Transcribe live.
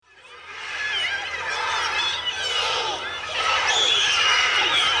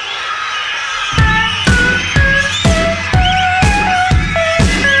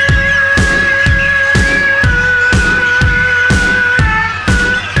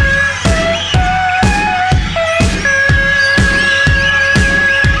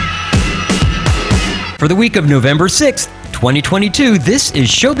For the week of November 6th, 2022, this is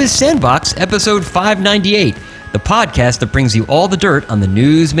Showbiz Sandbox, episode 598, the podcast that brings you all the dirt on the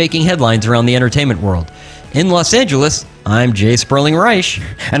news-making headlines around the entertainment world. In Los Angeles, I'm Jay Sperling Reich.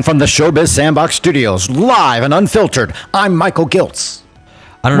 And from the Showbiz Sandbox studios, live and unfiltered, I'm Michael Giltz.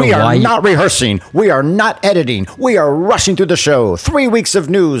 I don't know why we are not rehearsing. We are not editing. We are rushing through the show. 3 weeks of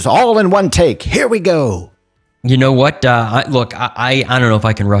news, all in one take. Here we go. You know what? I don't know if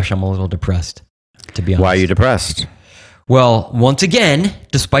I can rush. I'm a little depressed, to be honest. Why are you depressed? Well, once again,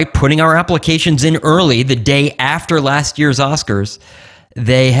 despite putting our applications in early, the day after last year's Oscars,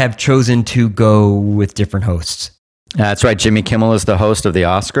 they have chosen to go with different hosts. That's right. Jimmy Kimmel is the host of the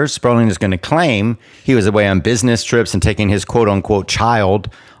Oscars. Sperling is going to claim he was away on business trips and taking his quote-unquote child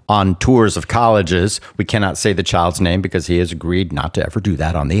on tours of colleges. We cannot say the child's name because he has agreed not to ever do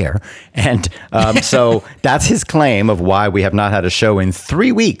that on the air. And so that's his claim of why we have not had a show in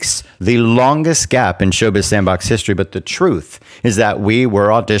 3 weeks, the longest gap in Showbiz Sandbox history. But the truth is that we were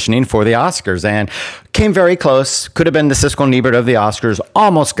auditioning for the Oscars and came very close. Could have been the Siskel and Ebert of the Oscars,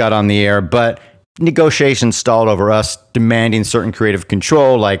 almost got on the air, but negotiations stalled over us demanding certain creative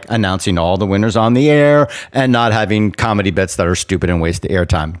control, like announcing all the winners on the air and not having comedy bits that are stupid and waste the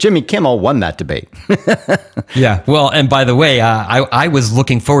airtime. Jimmy Kimmel won that debate. Yeah. Well, and by the way, I was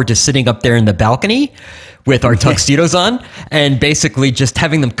looking forward to sitting up there in the balcony with our tuxedos on and basically just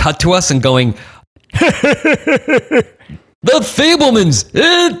having them cut to us and going, "The Fabelmans,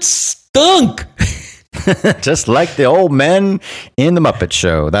 it stunk." Just like the old men in the Muppet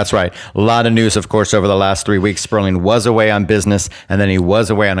Show. That's right. A lot of news, of course, over the last 3 weeks. Sperling was away on business, and then he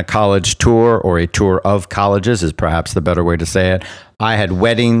was away on a college tour, or a tour of colleges is perhaps the better way to say it. I had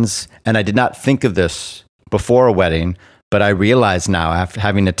weddings, and I did not think of this before a wedding, but I realize now, after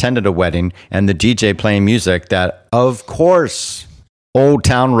having attended a wedding and the DJ playing music, that, of course, Old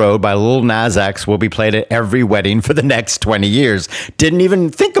Town Road by Lil Nas X will be played at every wedding for the next 20 years. Didn't even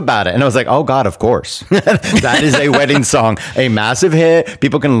think about it. And I was like, oh God, of course. That is a wedding song, a massive hit.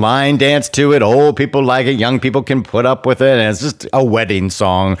 People can line dance to it. Old people like it. Young people can put up with it. And it's just a wedding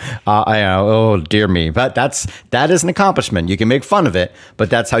song. Oh dear me. But that is an accomplishment. You can make fun of it, but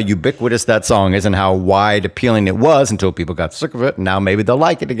that's how ubiquitous that song is and how wide appealing it was until people got sick of it. And now maybe they'll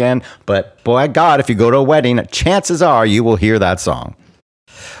like it again. But boy, God, if you go to a wedding, chances are you will hear that song.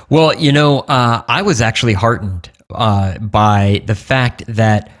 Well, I was actually heartened by the fact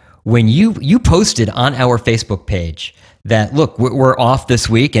that when you posted on our Facebook page that, look, we're off this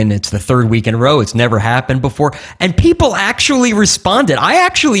week and it's the third week in a row. It's never happened before. And people actually responded. I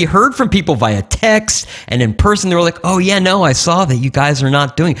actually heard from people via text and in person. They were like, oh, yeah, no, I saw that you guys are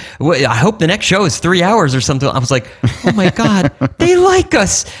not doing. I hope the next show is 3 hours or something. I was like, oh, my God, they like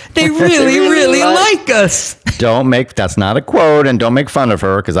us. They really like us. That's not a quote, and don't make fun of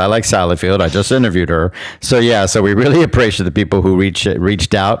her because I like Sally Field. I just interviewed her. So we really appreciate the people who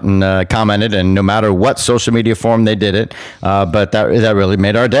reached out and commented, and no matter what social media form they did it. But that really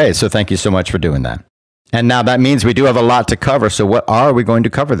made our day. So thank you so much for doing that. And now that means we do have a lot to cover. So what are we going to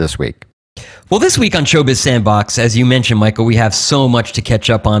cover this week? Well, this week on Showbiz Sandbox, as you mentioned, Michael, we have so much to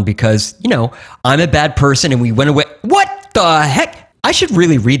catch up on because, I'm a bad person and we went away. What the heck? I should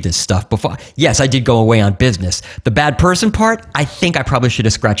really read this stuff before. Yes, I did go away on business. The bad person part, I think I probably should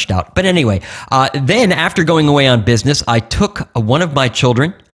have scratched out. But anyway, then after going away on business, I took one of my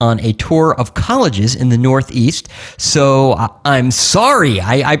children on a tour of colleges in the Northeast. So I'm sorry.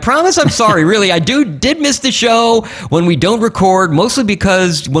 I promise I'm sorry. Really, I did miss the show when we don't record, mostly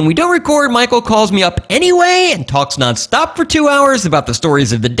because when we don't record, Michael calls me up anyway and talks nonstop for 2 hours about the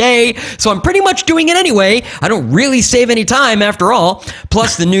stories of the day. So I'm pretty much doing it anyway. I don't really save any time after all.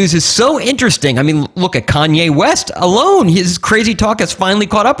 Plus, the news is so interesting. I mean, look at Kanye West alone. His crazy talk has finally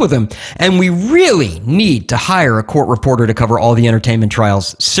caught up with him. And we really need to hire a court reporter to cover all the entertainment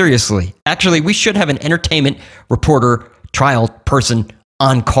trials. Seriously. Actually, we should have an entertainment reporter trial person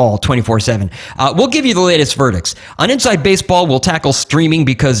on call 24/7. We'll give you the latest verdicts. On Inside Baseball, we'll tackle streaming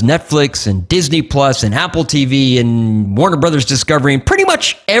because Netflix and Disney Plus and Apple TV and Warner Brothers Discovery and pretty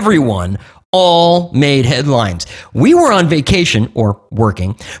much everyone all made headlines. We were on vacation or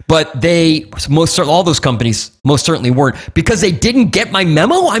working, but all those companies most certainly weren't because they didn't get my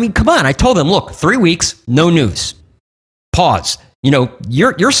memo. I mean, come on. I told them, look, 3 weeks, no news. Pause.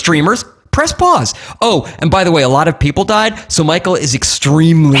 Your streamers, press pause. Oh, and by the way, a lot of people died, so Michael is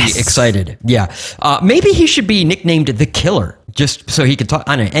extremely excited. Yeah. Maybe he should be nicknamed The Killer, just so he could talk.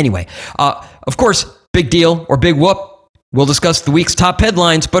 I don't know. Anyway, of course, big deal or big whoop. We'll discuss the week's top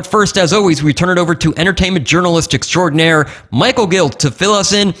headlines, but first, as always, we turn it over to entertainment journalist extraordinaire Michael Gill to fill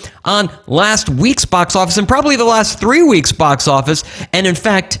us in on last week's box office and probably the last 3 weeks' box office. And in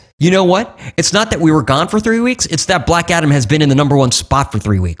fact, you know what? It's not that we were gone for 3 weeks. It's that Black Adam has been in the number one spot for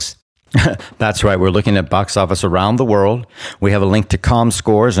 3 weeks. That's right. We're looking at box office around the world. We have a link to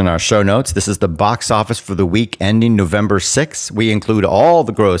ComScores in our show notes. This is the box office for the week ending November 6th. We include all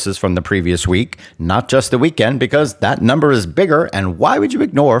the grosses from the previous week, not just the weekend, because that number is bigger. And why would you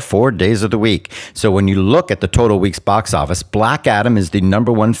ignore 4 days of the week? So when you look at the total week's box office, Black Adam is the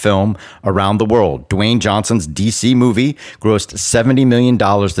number one film around the world. Dwayne Johnson's DC movie grossed $70 million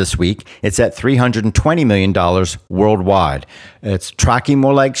this week. It's at $320 million worldwide. It's tracking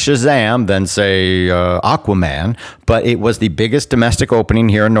more like Shazam than, say, Aquaman, but it was the biggest domestic opening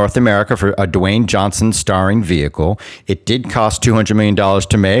here in North America for a Dwayne Johnson starring vehicle. It did cost $200 million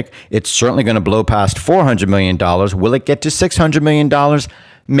to make. It's certainly going to blow past $400 million. Will it get to $600 million?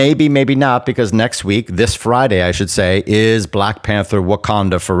 Maybe, maybe not, because next week, this Friday, I should say, is Black Panther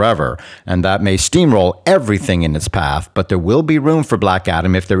Wakanda Forever. And that may steamroll everything in its path, but there will be room for Black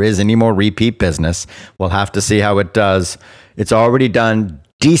Adam if there is any more repeat business. We'll have to see how it does. It's already done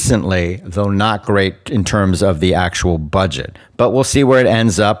decently, though not great in terms of the actual budget. But we'll see where it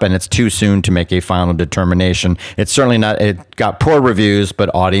ends up, and it's too soon to make a final determination. It's certainly not, it got poor reviews,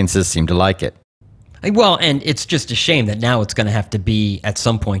 but audiences seem to like it. Well, and it's just a shame that now it's going to have to be at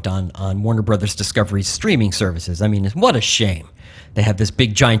some point on Warner Brothers Discovery's streaming services. I mean, what a shame. They have this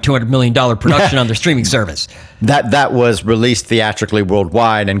big, giant $200 million production on their streaming service. That was released theatrically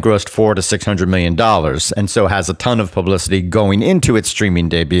worldwide and grossed $400 to $600 million, and so has a ton of publicity going into its streaming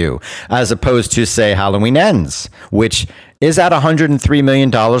debut, as opposed to, say, Halloween Ends, which is at $103 million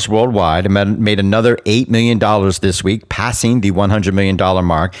worldwide. It made another $8 million this week, passing the $100 million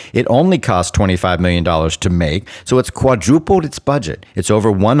mark. It only cost $25 million to make, so it's quadrupled its budget. It's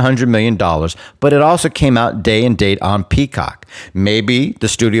over $100 million, but it also came out day and date on Peacock. Maybe the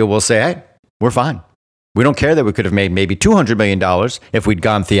studio will say, hey, we're fine. We don't care that we could have made maybe $200 million if we'd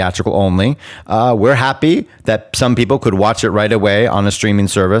gone theatrical only. We're happy that some people could watch it right away on a streaming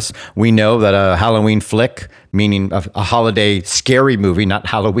service. We know that a Halloween flick, meaning a holiday scary movie, not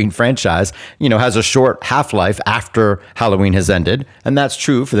Halloween franchise, has a short half-life after Halloween has ended. And that's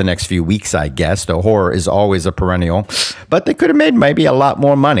true for the next few weeks, I guess, though horror is always a perennial. But they could have made maybe a lot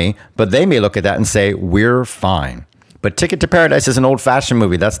more money, but they may look at that and say, we're fine. But Ticket to Paradise is an old-fashioned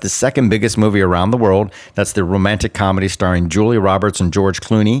movie. That's the second biggest movie around the world. That's the romantic comedy starring Julia Roberts and George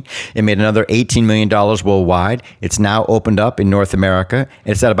Clooney. It made another $18 million worldwide. It's now opened up in North America.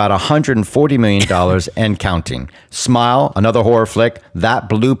 It's at about $140 million and counting. Smile, another horror flick, that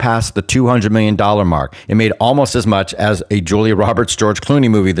blew past the $200 million mark. It made almost as much as a Julia Roberts, George Clooney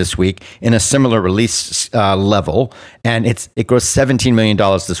movie this week in a similar release level. And it grossed $17 million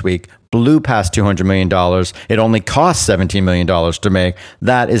this week. Blew past $200 million. It only cost $17 million to make.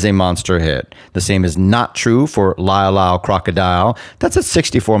 That is a monster hit. The same is not true for Lyle Lyle Crocodile. That's at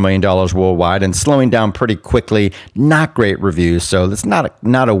 $64 million worldwide and slowing down pretty quickly. Not great reviews, so that's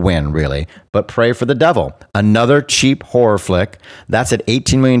not a win, really. But Pray for the Devil, another cheap horror flick. That's at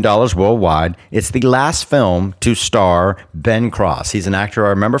 $18 million worldwide. It's the last film to star Ben Cross. He's an actor I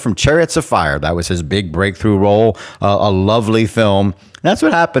remember from Chariots of Fire. That was his big breakthrough role, a lovely film. That's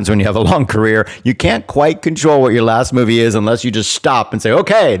what happens when you have a long career. You can't quite control what your last movie is unless you just stop and say,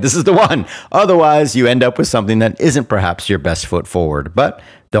 okay, this is the one. Otherwise, you end up with something that isn't perhaps your best foot forward. But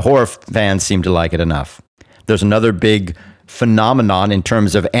the horror fans seem to like it enough. There's another big phenomenon in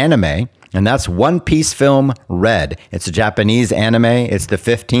terms of anime, and that's One Piece film Red. It's a Japanese anime. It's the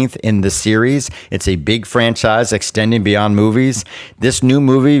 15th in the series. It's a big franchise extending beyond movies. This new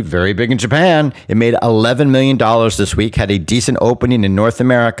movie, very big in Japan, it made $11 million this week, had a decent opening in North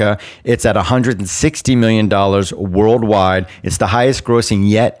America. It's at $160 million worldwide. It's the highest grossing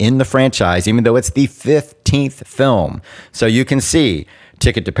yet in the franchise, even though it's the 15th film. So you can see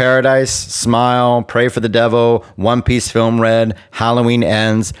Ticket to Paradise, Smile, Pray for the Devil, One Piece film Red, Halloween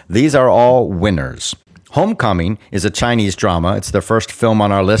Ends. These are all winners. Homecoming is a Chinese drama. It's the first film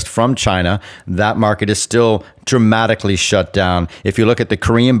on our list from China. That market is still dramatically shut down. If you look at the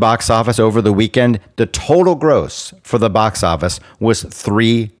Korean box office over the weekend, the total gross for the box office was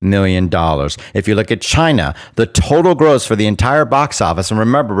 $3 million. If you look at China, the total gross for the entire box office, and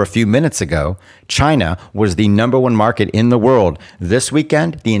remember a few minutes ago, China was the number one market in the world. This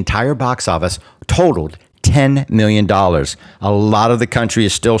weekend, the entire box office totaled $10 million. A lot of the country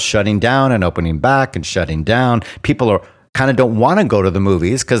is still shutting down and opening back and shutting down. People are kind of don't want to go to the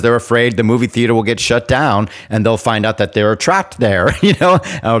movies because they're afraid the movie theater will get shut down and they'll find out that they're trapped there,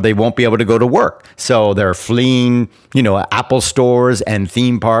 or they won't be able to go to work. So they're fleeing, Apple stores and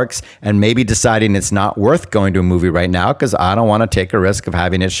theme parks and maybe deciding it's not worth going to a movie right now because I don't want to take a risk of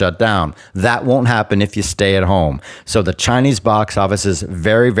having it shut down. That won't happen if you stay at home. So the Chinese box office is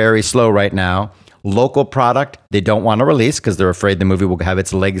very, very slow right now. Local product, they don't want to release because they're afraid the movie will have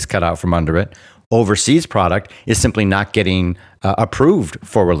its legs cut out from under it. Overseas product is simply not getting approved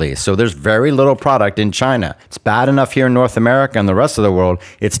for release. So there's very little product in China. It's bad enough here in North America and the rest of the world.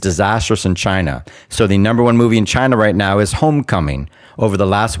 It's disastrous in China. So the number one movie in China right now is Homecoming. Over the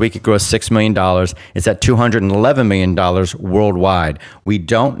last week, it grossed $6 million. It's at $211 million worldwide. We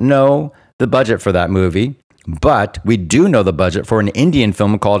don't know the budget for that movie. But we do know the budget for an Indian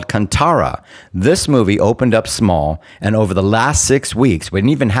film called Kantara. This movie opened up small, and over the last 6 weeks, we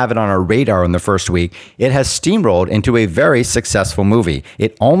didn't even have it on our radar in the first week, it has steamrolled into a very successful movie.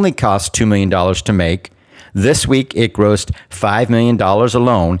 It only cost $2 million to make. This week, it grossed $5 million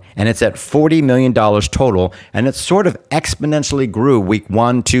alone, and it's at $40 million total, and it sort of exponentially grew week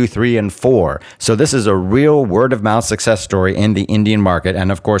 1, 2, 3, and 4. So this is a real word-of-mouth success story in the Indian market,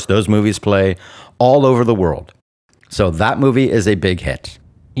 and of course, those movies play all over the world. So that movie is a big hit.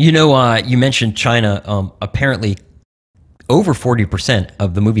 You mentioned China. Apparently, over 40%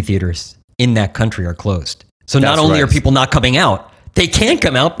 of the movie theaters in that country are closed. So not only are people not coming out, they can't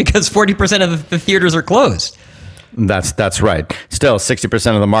come out because 40% of the theaters are closed. That's right. Still,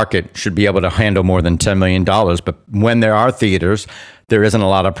 60% of the market should be able to handle more than $10 million. But when there are theaters, there isn't a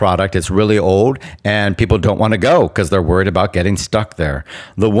lot of product. It's really old, and people don't want to go because they're worried about getting stuck there.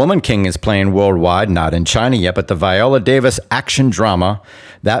 The Woman King is playing worldwide, not in China yet, but the Viola Davis action drama,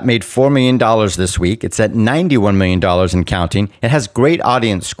 that made $4 million this week. It's at $91 million and counting. It has great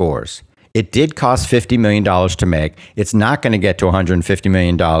audience scores. It did cost $50 million to make. It's not going to get to $150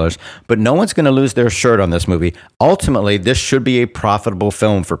 million, but no one's going to lose their shirt on this movie. Ultimately, this should be a profitable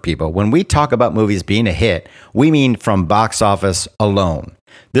film for people. When we talk about movies being a hit, we mean from box office alone.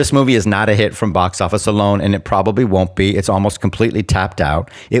 This movie is not a hit from box office alone, and it probably won't be. It's almost completely tapped out.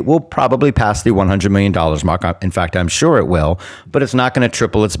 It will probably pass the $100 million mark. In fact, I'm sure it will, but it's not going to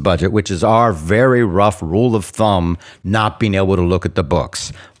triple its budget, which is our very rough rule of thumb, not being able to look at the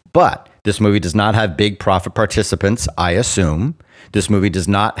books. But this movie does not have big profit participants, I assume. This movie does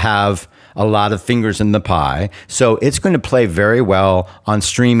not have a lot of fingers in the pie. So it's going to play very well on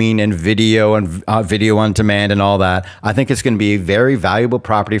streaming and video on demand and all that. I think it's going to be a very valuable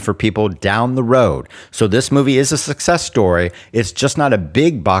property for people down the road. So this movie is a success story. It's just not a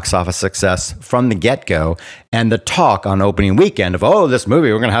big box office success from the get-go. And the talk on opening weekend of, this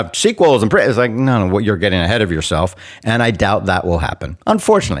movie, we're going to have sequels. It's like, no, you're getting ahead of yourself. And I doubt that will happen.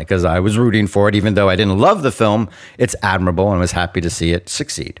 Unfortunately, because I was rooting for it, even though I didn't love the film, it's admirable and was happy to see it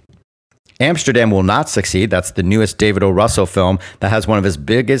succeed. Amsterdam will not succeed. That's the newest David O. Russell film that has one of his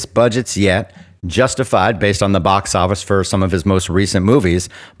biggest budgets yet, justified based on the box office for some of his most recent movies.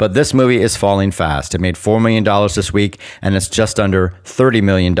 But this movie is falling fast. It made $4 million this week, and it's just under $30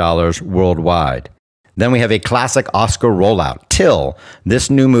 million worldwide. Then we have a classic Oscar rollout, Till. This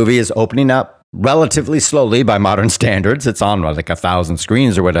new movie is opening up relatively slowly by modern standards. It's on like 1,000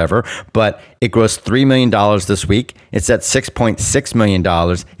 screens or whatever, but it grossed $3 million this week. It's at $6.6 million.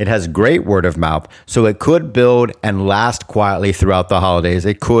 It has great word of mouth, so it could build and last quietly throughout the holidays.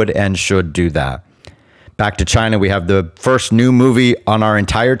 It could and should do that. Back to China, we have the first new movie on our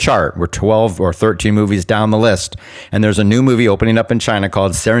entire chart. We're 12 or 13 movies down the list. And there's a new movie opening up in China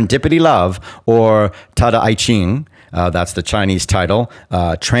called Serendipity Love, or Tada Aiqing. That's the Chinese title.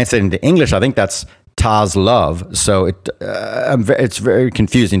 Translated into English, I think that's Ta's Love. So it's very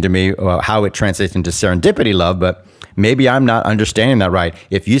confusing to me how it translates into Serendipity Love, but maybe I'm not understanding that right.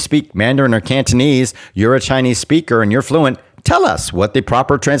 If you speak Mandarin or Cantonese, you're a Chinese speaker and you're fluent, tell us what the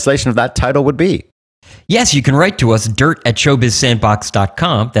proper translation of that title would be. Yes, you can write to us,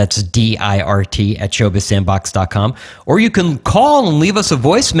 dirt@showbizsandbox.com. That's DIRT@showbizsandbox.com. Or you can call and leave us a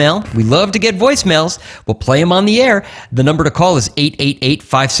voicemail. We love to get voicemails. We'll play them on the air. The number to call is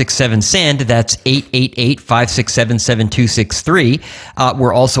 888-567-SAND. That's 888-567-7263.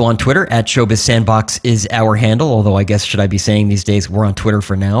 We're also on Twitter, @ShowbizSandbox is our handle. Although I guess, should I be saying these days, we're on Twitter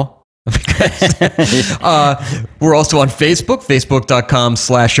for now? Because we're also on Facebook.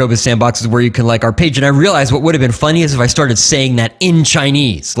 Facebook.com/ShowbizSandbox is where you can like our page. And I realized what would have been funny is if I started saying that in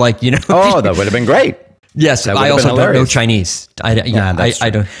Chinese. Oh, that would have been great. Yes, I also don't know Chinese. I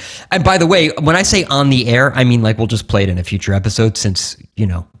don't. And by the way, when I say on the air, I mean like we'll just play it in a future episode since,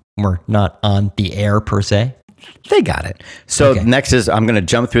 we're not on the air per se. they got it. So next is, I'm going to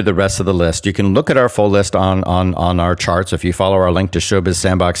jump through the rest of the list. You can look at our full list on our charts if you follow our link to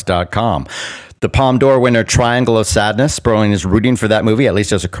showbizsandbox.com. The Palme d'Or winner, Triangle of Sadness. Sperling is rooting for that movie, at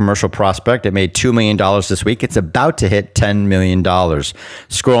least as a commercial prospect. It made $2 million this week. It's about to hit $10 million.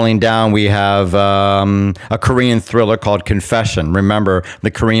 Scrolling down, we have a Korean thriller called Confession. Remember,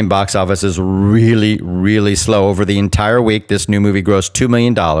 the Korean box office is really, really slow. Over the entire week, this new movie grossed $2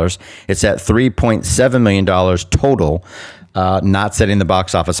 million. It's at $3.7 million total. Not setting the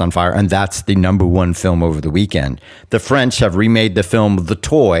box office on fire, and that's the number one film over the weekend. The French have remade the film The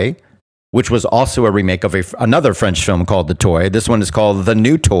Toy, which was also a remake of another French film called The Toy. This one is called The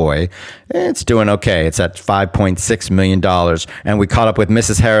New Toy. It's doing okay. It's at $5.6 million. And we caught up with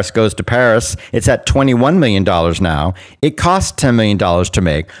Mrs. Harris Goes to Paris. It's at $21 million now. It cost $10 million to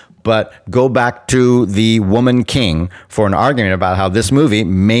make. But go back to The Woman King for an argument about how this movie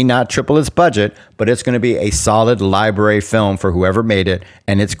may not triple its budget, but it's going to be a solid library film for whoever made it,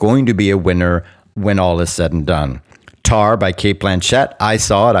 and it's going to be a winner when all is said and done. Tar by Cate Blanchett. I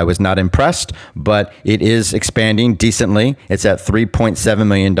saw it. I was not impressed, but it is expanding decently. It's at $3.7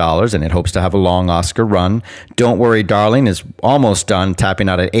 million, and it hopes to have a long Oscar run. Don't Worry, Darling is almost done, tapping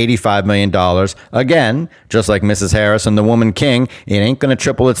out at $85 million. Again, just like Mrs. Harris and The Woman King, it ain't going to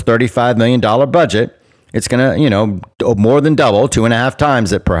triple its $35 million budget. It's going to, more than double, 2.5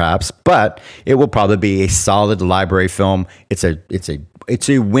 times it perhaps, but it will probably be a solid library film. It's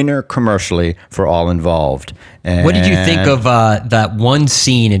a winner commercially for all involved. And what did you think of that one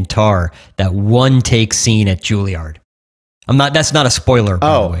scene in Tar, that one take scene at Juilliard? That's not a spoiler,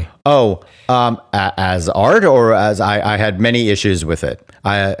 by the way. As art, or as I had many issues with it.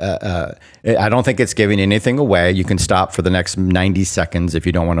 I don't think it's giving anything away. You can stop for the next 90 seconds if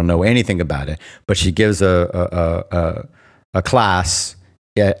you don't want to know anything about it. But she gives a class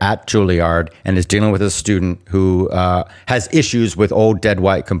at Juilliard and is dealing with a student who has issues with old dead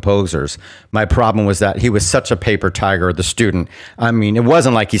white composers. My problem was that he was such a paper tiger, the student. I mean, it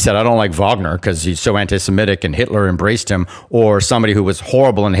wasn't like he said, I don't like Wagner because he's so anti-Semitic and Hitler embraced him, or somebody who was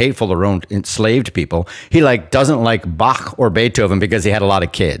horrible and hateful around enslaved people. He doesn't like Bach or Beethoven because he had a lot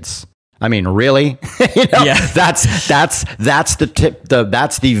of kids. I mean, really? Yeah. That's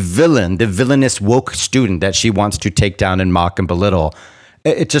the villain, the villainous woke student that she wants to take down and mock and belittle.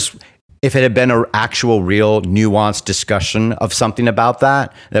 It just, if it had been an actual, real, nuanced discussion of something about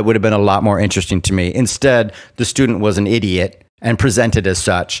that would have been a lot more interesting to me. Instead, the student was an idiot and presented as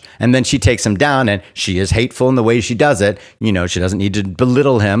such. And then she takes him down, and she is hateful in the way she does it. She doesn't need to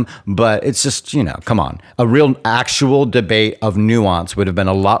belittle him, but it's just, come on. A real actual debate of nuance would have been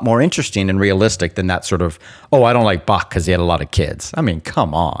a lot more interesting and realistic than that sort of, I don't like Bach because he had a lot of kids. I mean,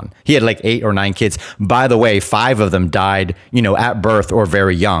 come on. He had 8 or 9 kids. By the way, 5 of them died, at birth or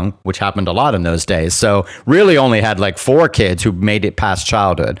very young, which happened a lot in those days. So really only had 4 kids who made it past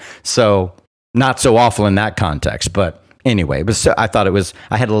childhood. So not so awful in that context, but anyway, I thought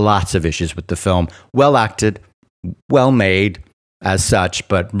I had lots of issues with the film. Well acted, well made as such,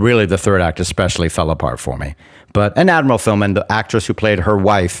 but really the third act especially fell apart for me. But an admirable film, and the actress who played her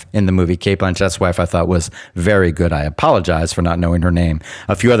wife in the movie, Cate Blanchett's wife, I thought was very good. I apologize for not knowing her name.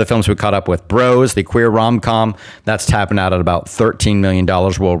 A few other films we caught up with. Bros, the queer rom-com, that's tapping out at about $13 million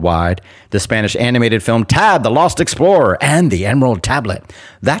worldwide. The Spanish animated film Tad, the Lost Explorer, and The Emerald Tablet.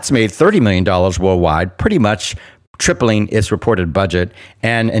 That's made $30 million worldwide, pretty much tripling its reported budget.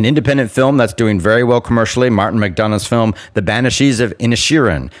 And an independent film that's doing very well commercially, Martin McDonagh's film, The Banshees of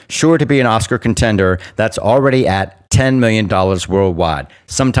Inisherin, sure to be an Oscar contender. That's already at $10 million worldwide.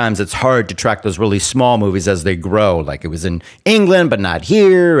 Sometimes it's hard to track those really small movies as they grow, like it was in England, but not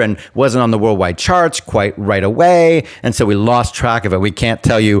here, and wasn't on the worldwide charts quite right away. And so we lost track of it. We can't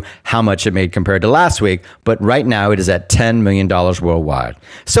tell you how much it made compared to last week, but right now it is at $10 million worldwide.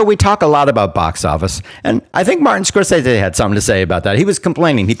 So we talk a lot about box office, and I think Martin Scorsese had something to say about that. He was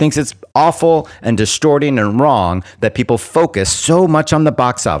complaining. He thinks it's awful and distorting and wrong that people focus so much on the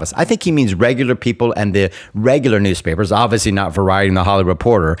box office. I think he means regular people and the regular newspapers, obviously not Variety and The Hollywood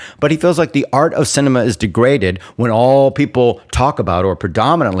Reporter, but he feels like the art of cinema is degraded when all people talk about, or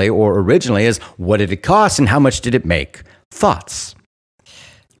predominantly or originally, is what did it cost and how much did it make? Thoughts?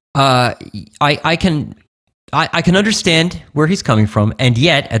 I can understand where he's coming from, and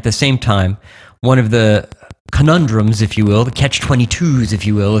yet at the same time, one of the conundrums, if you will, the catch-22s, if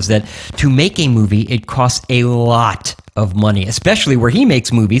you will, is that to make a movie, it costs a lot of money, especially where he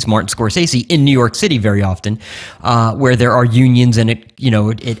makes movies, Martin Scorsese, in New York City very often, where there are unions and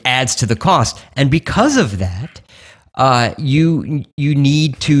it adds to the cost. And because of that, you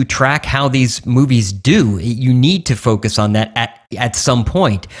need to track how these movies do. You need to focus on that at some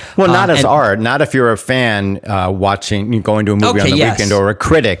point. Well, not as art, not if you're a fan going to a movie on the weekend, or a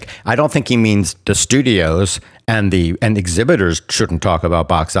critic. I don't think he means the studios and exhibitors shouldn't talk about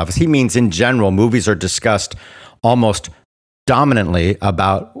box office. He means in general, movies are discussed almost dominantly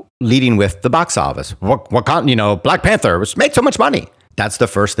about leading with the box office. Black Panther made so much money. That's the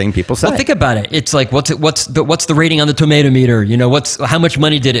first thing people say. Well, think about it. It's like, what's the rating on the tomato meter? How much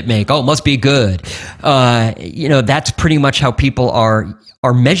money did it make? Oh, it must be good. That's pretty much how people are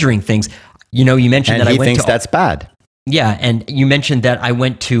measuring things. You mentioned and that he thinks that's bad. Yeah, and you mentioned that I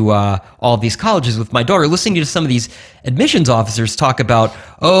went to all these colleges with my daughter. Listening to some of these admissions officers talk about,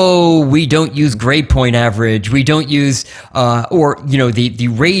 we don't use grade point average, we don't use,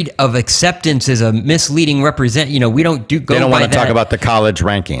 the rate of acceptance is a misleading represent. We don't do. Go they don't want to talk about the college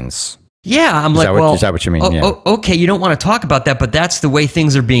rankings. Yeah, I'm is that what you mean? Okay, you don't want to talk about that, but that's the way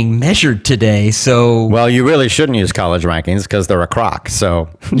things are being measured today. So, well, you really shouldn't use college rankings because they're a crock. So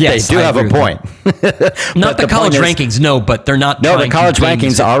yes, they do have a point. Not the college rankings, no, but they're not. No, the college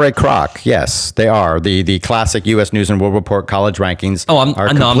rankings are a crock. Yes, they are. The classic U.S. News and World Report college rankings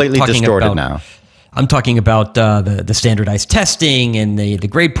are completely distorted now. I'm talking about the standardized testing and the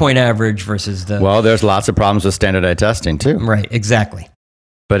grade point average versus the. Well, there's lots of problems with standardized testing too. Right, exactly.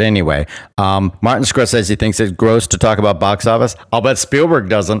 But anyway, Martin Scorsese thinks it's gross to talk about box office. I'll bet Spielberg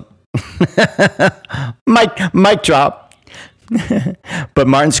doesn't. Mic drop. But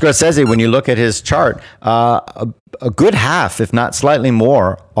Martin Scorsese, when you look at his chart, a good half, if not slightly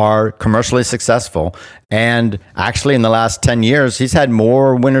more, are commercially successful. And actually, in the last 10 years, he's had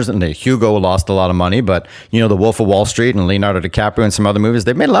more winners than Hugo lost a lot of money, but The Wolf of Wall Street and Leonardo DiCaprio and some other movies,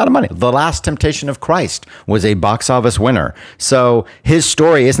 they've made a lot of money. The Last Temptation of Christ was a box office winner. So his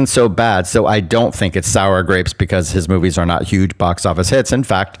story isn't so bad. So I don't think it's sour grapes because his movies are not huge box office hits. In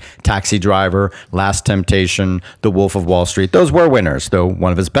fact, Taxi Driver, Last Temptation, The Wolf of Wall Street, those were winners. Though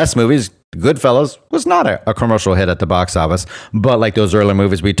one of his best movies, Goodfellas, was not a commercial hit at the box office, but like those earlier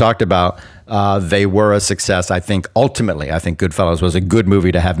movies we talked about, they were a success. I think Goodfellas was a good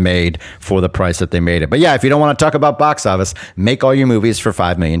movie to have made for the price that they made it. But yeah, if you don't want to talk about box office, make all your movies for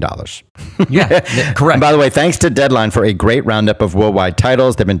 $5 million. Yeah, correct. And by the way, thanks to Deadline for a great roundup of worldwide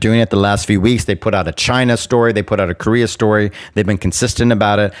titles. They've been doing it the last few weeks. They put out a China story. They put out a Korea story. They've been consistent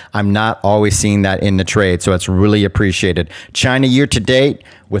about it. I'm not always seeing that in the trade, so it's really appreciated. China year to date,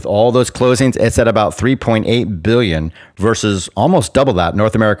 with all those closings, it's at about 3.8 billion versus almost double that.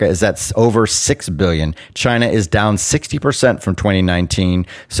 North America is at over 6 billion. China is down 60% from 2019,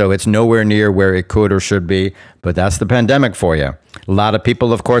 so it's nowhere near where it could or should be. But that's the pandemic for you. A lot of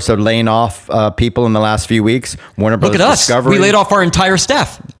people, of course, are laying off people in the last few weeks. Warner Brothers Look at us. Discovery. We laid off our entire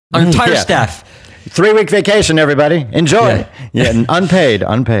staff. Our entire staff. 3-week vacation, everybody. Enjoy. Yeah, unpaid.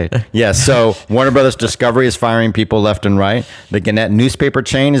 Yeah, so Warner Brothers Discovery is firing people left and right. The Gannett newspaper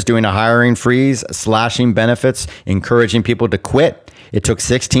chain is doing a hiring freeze, slashing benefits, encouraging people to quit. It took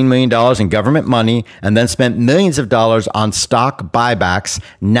 $16 million in government money and then spent millions of dollars on stock buybacks.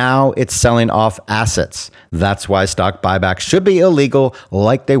 Now it's selling off assets. That's why stock buybacks should be illegal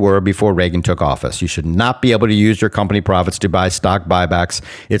like they were before Reagan took office. You should not be able to use your company profits to buy stock buybacks.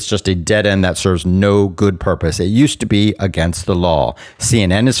 It's just a dead end that serves no good purpose. It used to be against the law.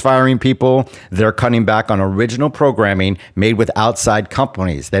 CNN is firing people. They're cutting back on original programming made with outside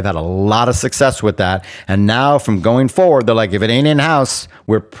companies. They've had a lot of success with that. And now from going forward, they're like, if it ain't in-house,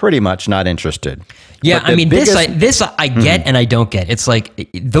 we're pretty much not interested. Yeah, I mean, this I get and I don't get. It's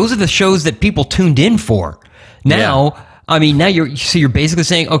like, those are the shows that people tuned in for. Now, I mean, now you're basically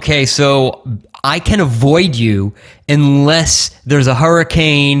saying, okay, so I can avoid you unless there's a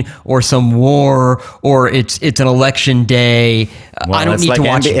hurricane or some war or it's an election day. Well, I don't need to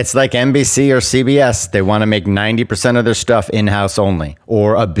watch it. It's like NBC or CBS. They want to make 90% of their stuff in-house only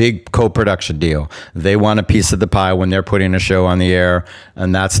or a big co-production deal. They want a piece of the pie when they're putting a show on the air,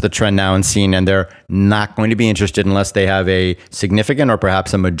 and that's the trend now in CNN. They're not going to be interested unless they have a significant or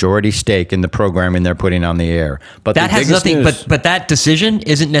perhaps a majority stake in the programming they're putting on the air. But that has nothing. But that decision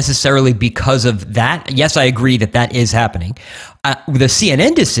isn't necessarily because of that. Yes, I agree that is happening. The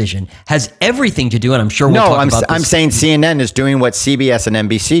CNN decision has everything to do, and I'm sure we'll talk about this. I'm saying CNN is doing what CBS and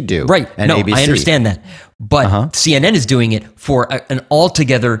NBC do. Right. And no, ABC. I understand that. But CNN is doing it for an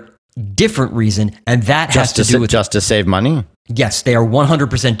altogether different reason, and that has to do with... Just to save money? Yes, they are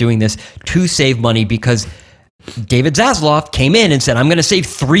 100% doing this to save money because David Zaslav came in and said, I'm going to save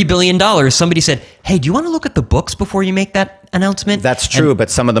 $3 billion. Somebody said, hey, do you want to look at the books before you make that announcement? That's true, but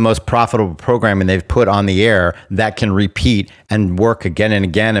some of the most profitable programming they've put on the air that can repeat and work again and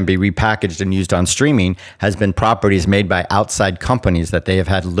again and be repackaged and used on streaming has been properties made by outside companies that they have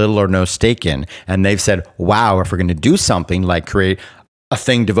had little or no stake in. And they've said, wow, if we're going to do something like create a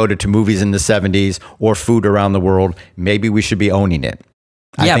thing devoted to movies in the 70s or food around the world, maybe we should be owning it.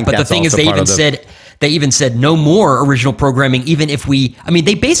 Yeah, but the thing is, they even said no more original programming, even if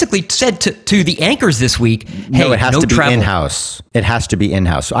they basically said to the anchors this week, hey, no, it has to be travel. in-house. It has to be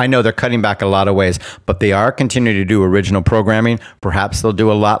in-house. I know they're cutting back a lot of ways, but they are continuing to do original programming. Perhaps they'll do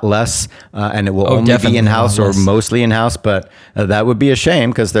a lot less, and it will only be in-house or mostly in-house, but that would be a shame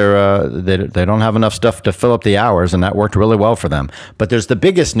because they don't have enough stuff to fill up the hours, and that worked really well for them. But there's the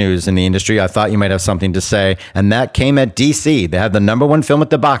biggest news in the industry. I thought you might have something to say, and that came at DC. They had the #1 film at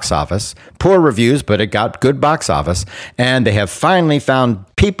the box office. Poor reviews, but it got good box office. And they have finally found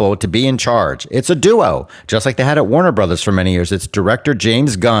people to be in charge. It's a duo, just like they had at Warner Brothers for many years. It's director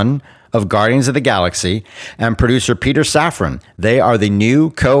James Gunn of Guardians of the Galaxy and producer Peter Safran. They are the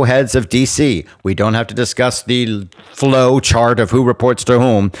new co-heads of DC. We don't have to discuss the flow chart of who reports to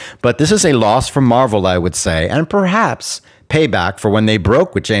whom, but this is a loss for Marvel, I would say, and perhaps payback for when they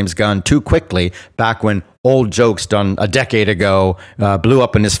broke with James Gunn too quickly back when old jokes done a decade ago blew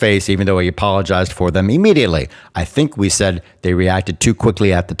up in his face, even though he apologized for them immediately. I think we said they reacted too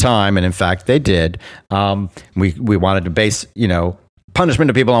quickly at the time, and in fact, they did. We wanted to base, punishment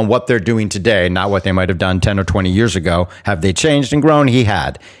of people on what they're doing today, not what they might have done 10 or 20 years ago. Have they changed and grown? He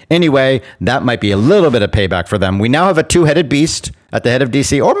had. Anyway, that might be a little bit of payback for them. We now have a two-headed beast at the head of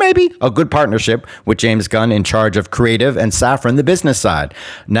DC, or maybe a good partnership with James Gunn in charge of creative and Safran, the business side.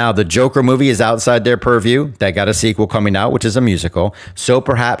 Now, the Joker movie is outside their purview. They got a sequel coming out, which is a musical. So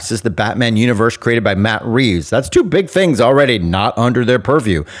perhaps is the Batman universe created by Matt Reeves. That's two big things already not under their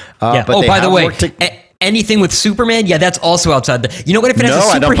purview. Yeah. But by the way, anything with Superman, that's also outside the. You know what? If it has a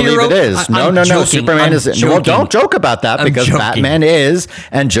superhero, I don't believe it is. No. Superman is. No, don't joke about that because Batman is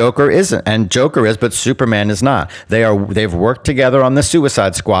and Joker isn't, and Joker is, but Superman is not. They've worked together on the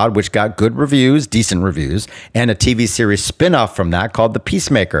Suicide Squad, which got good reviews, decent reviews, and a TV series spinoff from that called The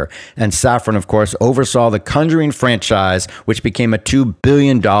Peacemaker. And Safran, of course, oversaw the Conjuring franchise, which became a $2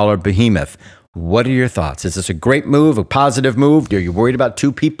 billion behemoth. What are your thoughts? Is this a great move, a positive move? Are you worried about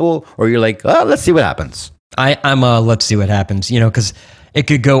two people, or you're like, oh, let's see what happens? I'm let's see what happens, because it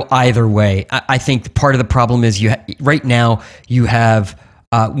could go either way. I think part of the problem is right now you have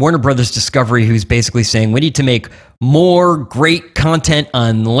Warner Brothers Discovery, who's basically saying we need to make more great content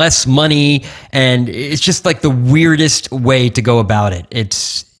on less money, and it's just like the weirdest way to go about it.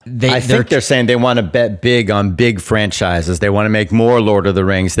 I think they're saying they want to bet big on big franchises. They want to make more Lord of the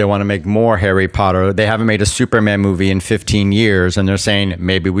Rings. They want to make more Harry Potter. They haven't made a Superman movie in 15 years, and they're saying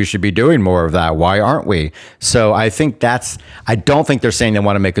maybe we should be doing more of that. Why aren't we? So I don't think they're saying they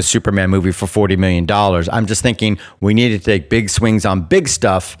want to make a Superman movie for $40 million. I'm just thinking we need to take big swings on big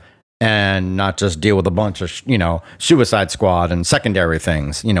stuff and not just deal with a bunch of, Suicide Squad and secondary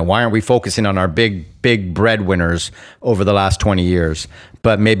things. Why aren't we focusing on our big breadwinners over the last 20 years?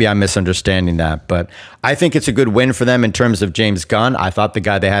 But maybe I'm misunderstanding that. But I think it's a good win for them in terms of James Gunn. I thought the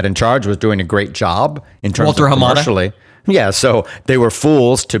guy they had in charge was doing a great job in terms of commercially. Yeah, so they were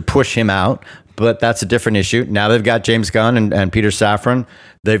fools to push him out. But that's a different issue. Now they've got James Gunn and Peter Safran.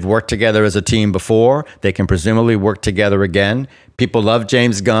 They've worked together as a team before. They can presumably work together again. People love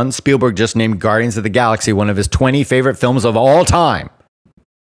James Gunn. Spielberg just named Guardians of the Galaxy one of his 20 favorite films of all time.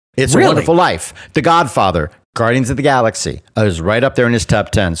 It's a Wonderful Life, The Godfather, Guardians of the Galaxy is right up there in his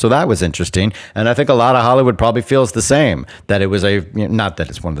top 10. So that was interesting. And I think a lot of Hollywood probably feels the same, that it was not that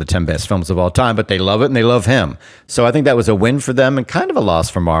it's one of the 10 best films of all time, but they love it and they love him. So I think that was a win for them and kind of a loss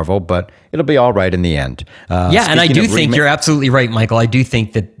for Marvel, but it'll be all right in the end. And I do think you're absolutely right, Michael. I do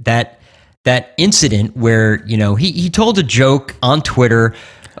think that incident where, he told a joke on Twitter,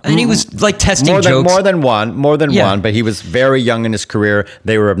 and he was like testing jokes. More than one, but he was very young in his career.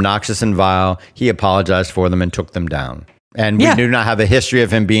 They were obnoxious and vile. He apologized for them and took them down. And we do not have a history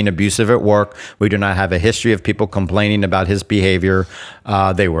of him being abusive at work. We do not have a history of people complaining about his behavior.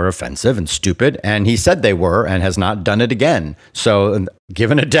 They were offensive and stupid, and he said they were and has not done it again. So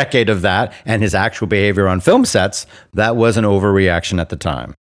given a decade of that and his actual behavior on film sets, that was an overreaction at the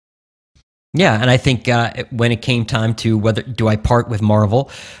time. Yeah, and I think when it came time to whether do I part with Marvel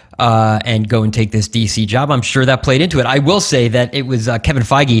and go and take this DC job, I'm sure that played into it. I will say that it was Kevin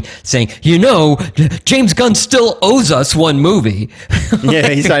Feige saying, James Gunn still owes us one movie. Yeah,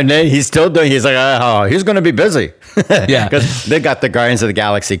 he's still doing. He's like, he's going to be busy. Yeah. Because they got the Guardians of the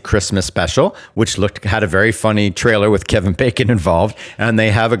Galaxy Christmas special, which had a very funny trailer with Kevin Bacon involved. And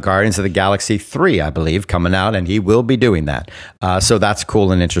they have a Guardians of the Galaxy 3, I believe, coming out, and he will be doing that. So that's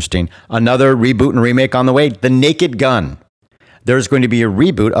cool and interesting. Another reboot and remake on the way, The Naked Gun. There's going to be a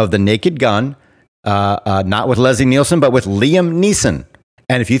reboot of The Naked Gun, not with Leslie Nielsen, but with Liam Neeson.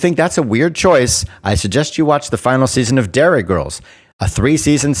 And if you think that's a weird choice, I suggest you watch the final season of Dairy Girls, a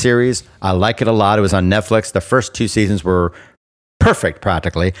 3-season series. I like it a lot. It was on Netflix. The first 2 seasons were perfect,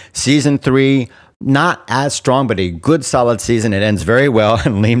 practically. Season 3, not as strong, but a good, solid season. It ends very well.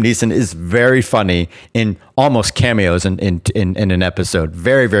 And Liam Neeson is very funny in almost cameos in an episode.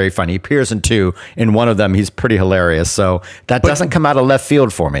 Very, very funny. He appears in 2. In one of them, he's pretty hilarious. So that doesn't come out of left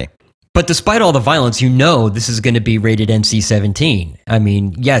field for me. But despite all the violence, this is going to be rated NC-17. I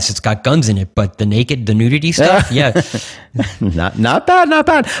mean, yes, it's got guns in it, but the nudity stuff, yeah. Not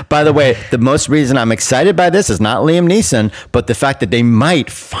bad. By the way, the most reason I'm excited by this is not Liam Neeson, but the fact that they might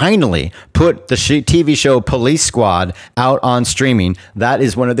finally put the TV show Police Squad out on streaming. That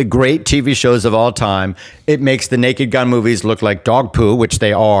is one of the great TV shows of all time. It makes the Naked Gun movies look like dog poo, which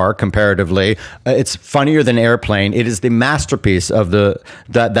they are comparatively. It's funnier than Airplane. It is the masterpiece of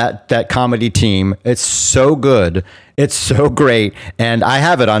that comedy team. It's so good. It's so great. And I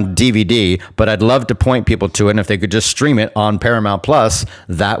have it on DVD, but I'd love to point people to it. And if they could just stream it on Paramount Plus,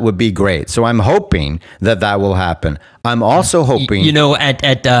 that would be great. So I'm hoping that will happen. I'm also hoping... at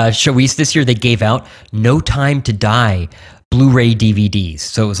Showbiz this year, they gave out No Time to Die Blu-ray DVDs.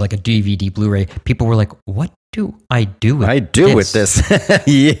 So it was like a DVD Blu-ray. People were like, what do I do with this?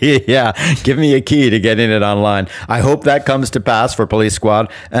 Yeah, give me a key to getting it online. I hope that comes to pass for Police Squad,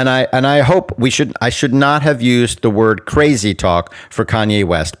 and I hope I should not have used the word crazy talk for Kanye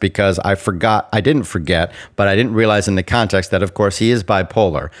West, because I didn't forget, but I didn't realize in the context that, of course, he is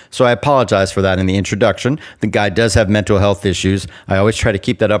bipolar. So I apologize for that in the introduction. The guy does have mental health issues. I always try to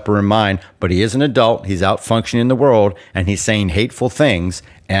keep that upper in mind, but he is an adult. He's out functioning in the world, and he's saying hateful things.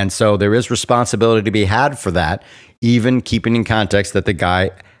 And so there is responsibility to be had for that, even keeping in context that the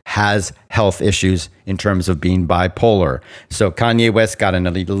guy has health issues in terms of being bipolar. So Kanye West got in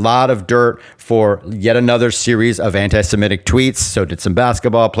a lot of dirt for yet another series of anti-Semitic tweets. So did some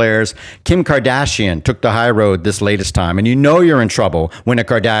basketball players. Kim Kardashian took the high road this latest time. And you're in trouble when a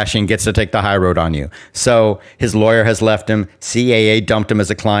Kardashian gets to take the high road on you. So his lawyer has left him. CAA dumped him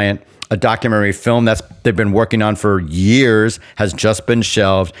as a client. A documentary film they've been working on for years has just been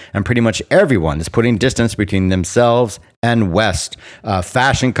shelved, and pretty much everyone is putting distance between themselves and West.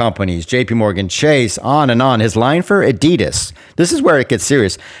 Fashion companies, JP Morgan Chase, on and on. His line for Adidas, this is where it gets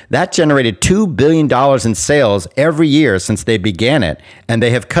serious, that generated $2 billion in sales every year since they began it, and they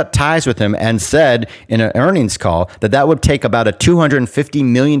have cut ties with him and said in an earnings call that would take about a $250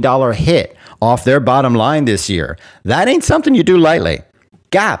 million hit off their bottom line this year. That ain't something you do lightly.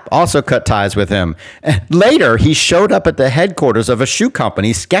 Gap also cut ties with him. Later, he showed up at the headquarters of a shoe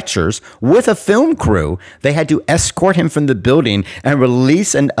company, Skechers, with a film crew. They had to escort him from the building and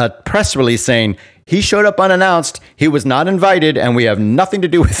release a press release saying, he showed up unannounced, he was not invited, and we have nothing to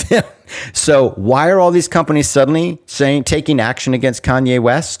do with him. So why are all these companies suddenly taking action against Kanye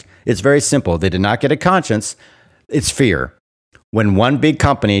West? It's very simple. They did not get a conscience. It's fear. When one big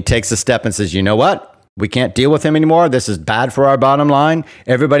company takes a step and says, you know what? We can't deal with him anymore. This is bad for our bottom line.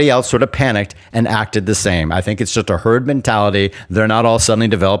 Everybody else sort of panicked and acted the same. I think it's just a herd mentality. They're not all suddenly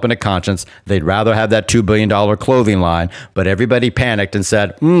developing a conscience. They'd rather have that $2 billion clothing line. But everybody panicked and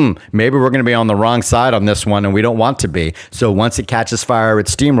said, maybe we're going to be on the wrong side on this one, and we don't want to be. So once it catches fire, it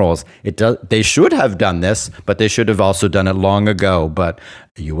steamrolls. They should have done this, but they should have also done it long ago. But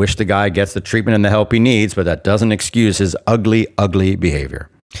you wish the guy gets the treatment and the help he needs, but that doesn't excuse his ugly, ugly behavior.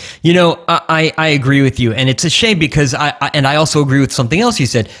 I agree with you, and it's a shame because I also agree with something else you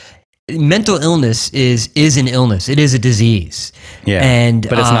said. Mental illness is an illness. It is a disease. Yeah,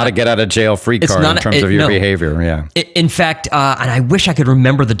 but it's not a get out of jail free card in terms of your behavior. Yeah. In fact, and I wish I could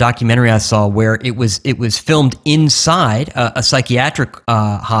remember the documentary I saw where it was filmed inside a psychiatric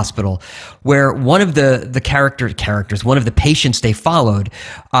hospital, where one of the characters, one of the patients they followed,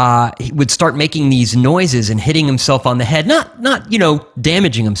 he would start making these noises and hitting himself on the head, not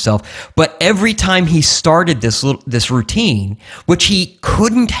damaging himself, but every time he started this routine, which he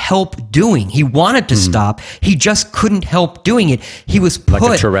couldn't help doing, he wanted to stop, he just couldn't help doing it. He was put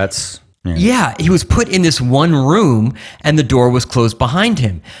like a Tourette's. Yeah, he was put in this one room and the door was closed behind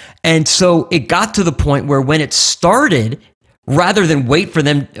him. And so it got to the point where when it started, rather than wait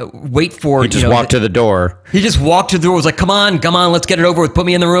for he just walked to the door. He just walked to the door, was like, come on, let's get it over with. Put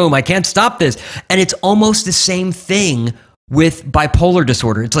me in the room. I can't stop this. And it's almost the same thing with bipolar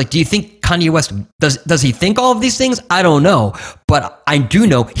disorder. It's like, do you think Kanye West, does he think all of these things? I don't know. But I do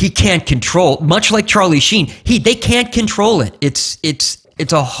know he can't control, much like Charlie Sheen, they can't control it.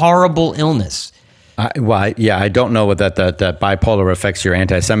 It's a horrible illness. I don't know that bipolar affects your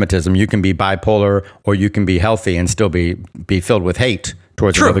anti-Semitism. You can be bipolar or you can be healthy and still be filled with hate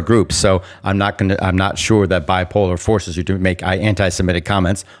towards another group. So I'm not sure that bipolar forces you to make anti-Semitic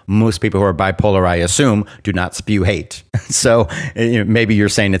comments. Most people who are bipolar, I assume, do not spew hate. So maybe you're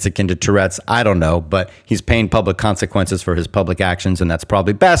saying it's akin to Tourette's. I don't know, but he's paying public consequences for his public actions, and that's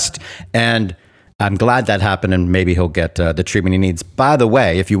probably best. And I'm glad that happened, and maybe he'll get the treatment he needs. By the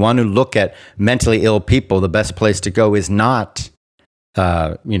way, if you want to look at mentally ill people, the best place to go is not,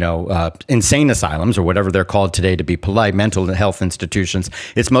 insane asylums or whatever they're called today to be polite, mental health institutions.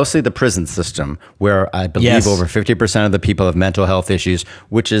 It's mostly the prison system, where I believe over 50% of the people have mental health issues,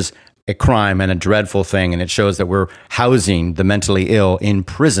 which is a crime and a dreadful thing. And it shows that we're housing the mentally ill in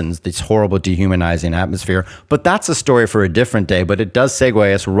prisons, this horrible dehumanizing atmosphere. But that's a story for a different day. But it does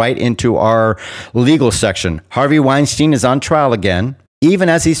segue us right into our legal section. Harvey Weinstein is on trial again, even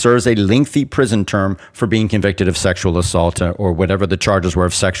as he serves a lengthy prison term for being convicted of sexual assault or whatever the charges were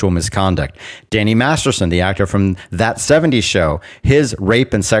of sexual misconduct. Danny Masterson, the actor from That 70s Show, his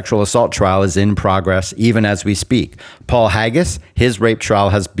rape and sexual assault trial is in progress even as we speak. Paul Haggis, his rape trial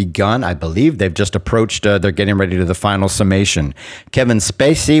has begun. I believe they've just approached, they're getting ready to the final summation. Kevin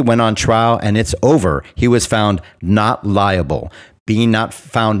Spacey went on trial and it's over. He was found not liable. Being not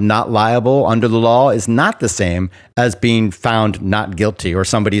found not liable under the law is not the same as being found not guilty, or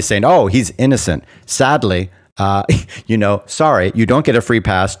somebody saying, oh, he's innocent. Sadly, sorry, you don't get a free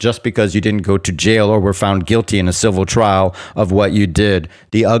pass just because you didn't go to jail or were found guilty in a civil trial of what you did.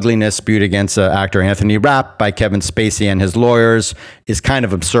 The ugliness spewed against actor Anthony Rapp by Kevin Spacey and his lawyers is kind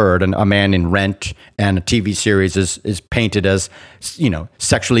of absurd. And a man in Rent and a TV series is painted as,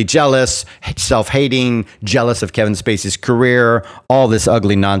 sexually jealous, self-hating, jealous of Kevin Spacey's career, all this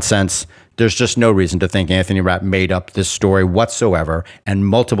ugly nonsense. There's just no reason to think Anthony Rapp made up this story whatsoever, and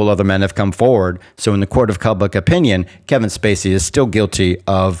multiple other men have come forward. So in the court of public opinion, Kevin Spacey is still guilty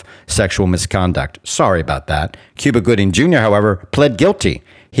of sexual misconduct. Sorry about that. Cuba Gooding Jr., however, pled guilty.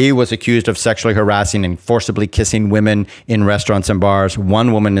 He was accused of sexually harassing and forcibly kissing women in restaurants and bars.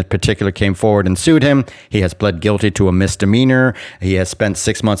 One woman in particular came forward and sued him. He has pled guilty to a misdemeanor. He has spent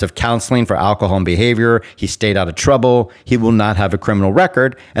 6 months of counseling for alcohol and behavior. He stayed out of trouble. He will not have a criminal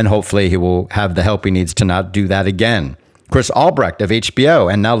record, and hopefully he will have the help he needs to not do that again. Chris Albrecht of HBO,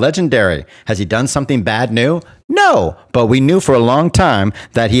 and now Legendary. Has he done something bad new? No, but we knew for a long time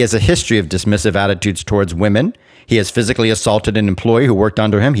that he has a history of dismissive attitudes towards women. He has physically assaulted an employee who worked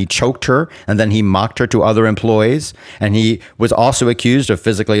under him. He choked her, and then he mocked her to other employees. And he was also accused of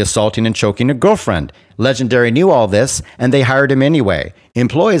physically assaulting and choking a girlfriend. Legendary knew all this, and they hired him anyway.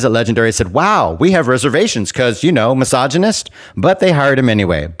 Employees at Legendary said, wow, we have reservations because, misogynist. But they hired him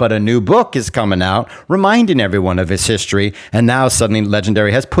anyway. But a new book is coming out reminding everyone of his history. And now suddenly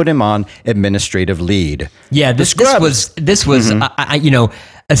Legendary has put him on administrative lead. Yeah, this was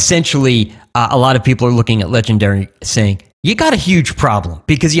essentially, a lot of people are looking at Legendary saying, you got a huge problem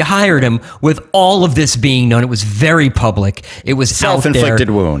because you hired him with all of this being known. It was very public. It was self-inflicted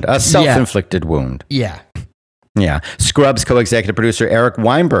wound. A self-inflicted wound. Yeah. Yeah. Scrubs co-executive producer Eric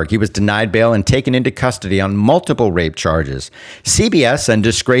Weinberg, he was denied bail and taken into custody on multiple rape charges. CBS and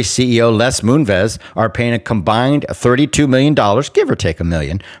disgraced CEO Les Moonves are paying a combined $32 million, give or take $1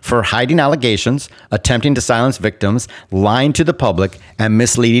 million, for hiding allegations, attempting to silence victims, lying to the public, and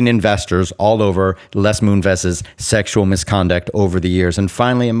misleading investors all over Les Moonves' sexual misconduct over the years. And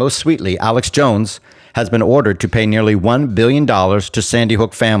finally, and most sweetly, Alex Jones has been ordered to pay nearly $1 billion to Sandy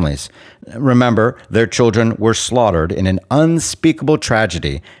Hook families. Remember, their children were slaughtered in an unspeakable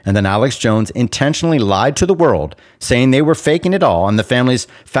tragedy, and then Alex Jones intentionally lied to the world, saying they were faking it all, and the families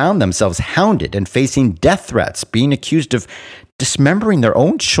found themselves hounded and facing death threats, being accused of dismembering their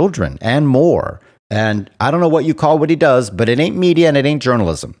own children and more. And I don't know what you call what he does, but it ain't media and it ain't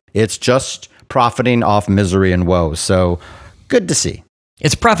journalism. It's just profiting off misery and woe. So good to see.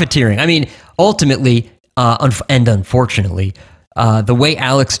 It's profiteering. I mean, ultimately, and unfortunately, the way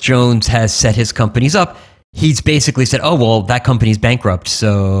Alex Jones has set his companies up, he's basically said, oh, well, that company's bankrupt,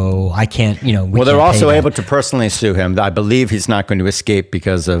 so I can't, Well, they're also able to personally sue him. I believe he's not going to escape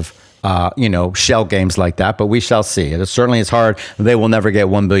because of, shell games like that, but we shall see. It certainly is hard. They will never get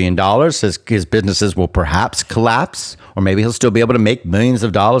 $1 billion. His businesses will perhaps collapse, or maybe he'll still be able to make millions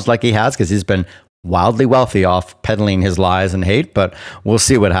of dollars like he has because he's been wildly wealthy off peddling his lies and hate, but we'll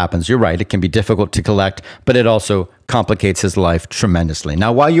see what happens. You're right. It can be difficult to collect, but it also complicates his life tremendously.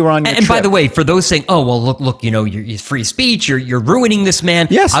 Now, while you were on your And trip, by the way, for those saying, "Oh, well, look, you're free speech. You're ruining this man."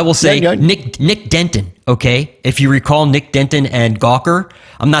 Yes. I will say, Yeah. Nick Denton. Okay, if you recall Nick Denton and Gawker,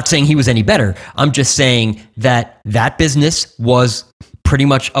 I'm not saying he was any better. I'm just saying that business was pretty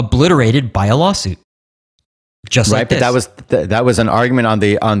much obliterated by a lawsuit. Just like but this. that was an argument on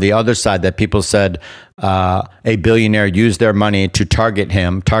the other side that people said a billionaire used their money to target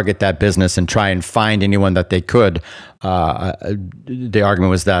that business, and try and find anyone that they could. The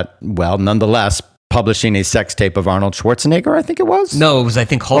argument was that, well, nonetheless, publishing a sex tape of Arnold Schwarzenegger, I think it was. No, it was I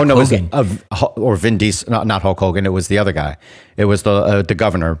think Hulk Hogan. Or Vin Diesel, not Hulk Hogan. It was the other guy. It was the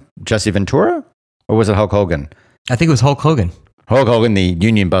governor, Jesse Ventura, or was it Hulk Hogan? I think it was Hulk Hogan. Hulk Hogan, the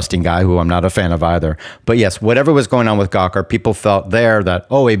union busting guy, who I'm not a fan of either. But yes, whatever was going on with Gawker, people felt there that,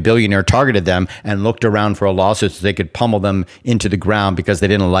 a billionaire targeted them and looked around for a lawsuit so they could pummel them into the ground because they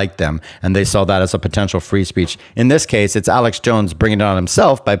didn't like them. And they saw that as a potential free speech. In this case, it's Alex Jones bringing it on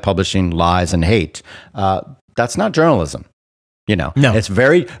himself by publishing lies and hate. That's not journalism. No. It's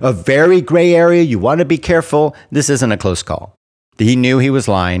a very gray area. You want to be careful. This isn't a close call. He knew he was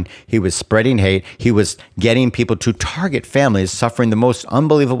lying. He was spreading hate. He was getting people to target families suffering the most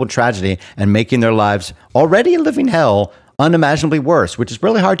unbelievable tragedy and making their lives, already a living hell, unimaginably worse, which is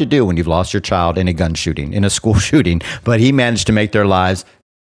really hard to do when you've lost your child in a gun shooting, in a school shooting. But he managed to make their lives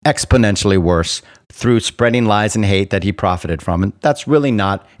exponentially worse through spreading lies and hate that he profited from. And that's really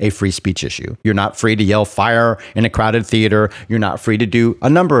not a free speech issue. You're not free to yell fire in a crowded theater. You're not free to do a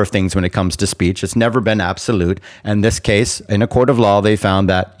number of things when it comes to speech. It's never been absolute. And this case, in a court of law, they found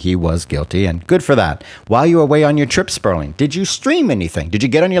that he was guilty, and good for that. While you were away on your trip, Sperling, did you stream anything? Did you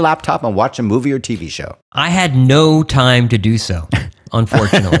get on your laptop and watch a movie or TV show? I had no time to do so,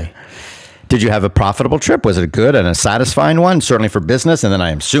 unfortunately. Did you have a profitable trip? Was it a good and a satisfying one? Certainly for business. And then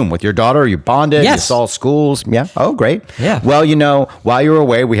I assume with your daughter, you bonded, yes. You saw schools. Yeah. Oh, great. Yeah. Well, while you were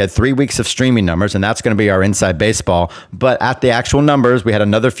away, we had 3 weeks of streaming numbers, and that's going to be our inside baseball. But at the actual numbers, we had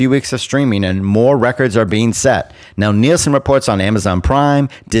another few weeks of streaming, and more records are being set. Now, Nielsen reports on Amazon Prime,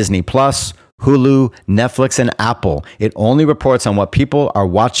 Disney Plus, Hulu, Netflix, and Apple. It only reports on what people are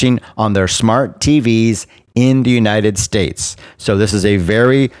watching on their smart TVs in the United States. So this is a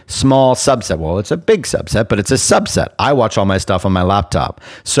very small subset. Well, it's a big subset, but it's a subset. I watch all my stuff on my laptop.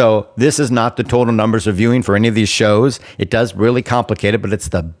 So this is not the total numbers of viewing for any of these shows. It does really complicate it, but it's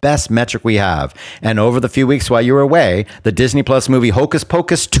the best metric we have. And over the few weeks while you were away, the Disney Plus movie Hocus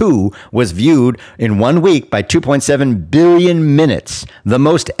Pocus 2 was viewed in 1 week by 2.7 billion minutes, the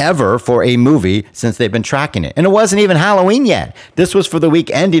most ever for a movie since they've been tracking it. And it wasn't even Halloween yet. This was for the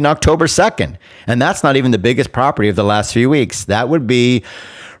week ending October 2nd. And that's not even the biggest property of the last few weeks. That would be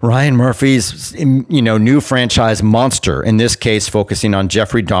Ryan Murphy's, new franchise Monster, in this case focusing on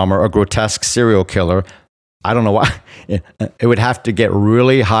Jeffrey Dahmer, a grotesque serial killer. I don't know why. It would have to get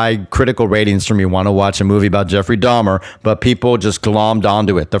really high critical ratings for me to want to watch a movie about Jeffrey Dahmer, but people just glommed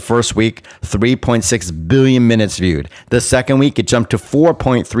onto it. The first week, 3.6 billion minutes viewed. The second week, it jumped to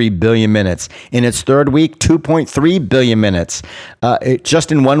 4.3 billion minutes. In its third week, 2.3 billion minutes.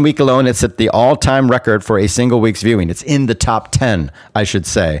 Just in 1 week alone, it's at the all-time record for a single week's viewing. It's in the top 10, I should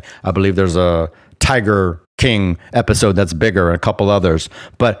say. I believe there's a Tiger King episode that's bigger, a couple others,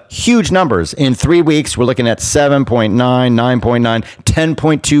 but huge numbers. In 3 weeks, we're looking at 7.9, 9.9,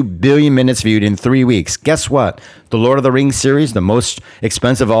 10.2 billion minutes viewed in 3 weeks. Guess what? The Lord of the Rings series, the most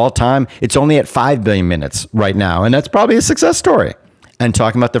expensive of all time, it's only at 5 billion minutes right now, and that's probably a success story. And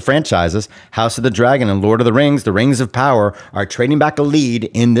talking about the franchises, House of the Dragon and Lord of the Rings of Power are trading back a lead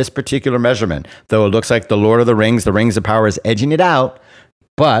in this particular measurement, though it looks like the Lord of the Rings of Power is edging it out.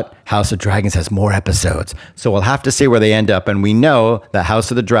 But House of Dragons has more episodes. So we'll have to see where they end up. And we know that House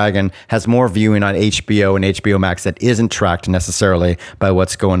of the Dragon has more viewing on HBO and HBO Max that isn't tracked necessarily by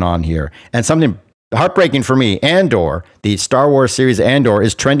what's going on here. And something heartbreaking for me, Andor, the Star Wars series Andor,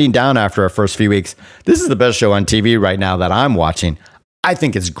 is trending down after our first few weeks. This is the best show on TV right now that I'm watching. I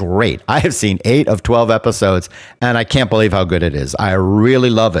think it's great. I have seen 8 of 12 episodes, and I can't believe how good it is. I really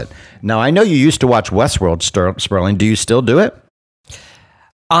love it. Now, I know you used to watch Westworld, Sperling. Do you still do it?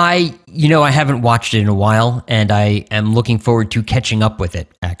 I haven't watched it in a while, and I am looking forward to catching up with it,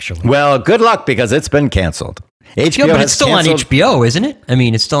 actually. Well, good luck, because it's been canceled. HBO but it's still canceled. On HBO, isn't it? I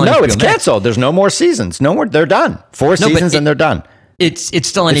mean, it's still on HBO. No, it's canceled. There's no more seasons. No more. They're done. 4 seasons and they're done. It's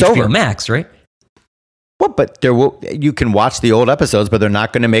still on HBO over. Max, right? Well, but you can watch the old episodes, but they're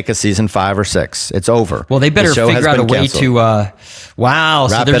not going to make a season 5 or 6. It's over. Well, they better figure out a way to. Wow.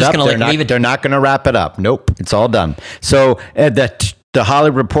 So they're just going to leave it. They're not going to wrap it up. Nope. It's all done. So the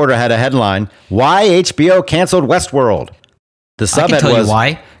Hollywood Reporter had a headline: "Why HBO canceled Westworld." The I can subhead tell was you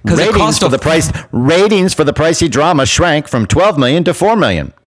why. Because it cost ratings for the pricey drama shrank from 12 million to 4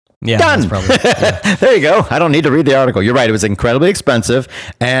 million. Yeah, Done. that's probably, yeah. There you go. I don't need to read the article. You're right. It was incredibly expensive,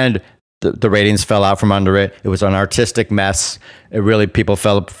 and the ratings fell out from under it. It was an artistic mess. It really, people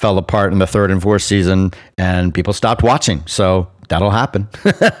fell apart in the third and fourth season, and people stopped watching. So that'll happen.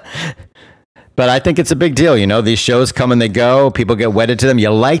 But I think it's a big deal. You know, these shows come and they go. People get wedded to them.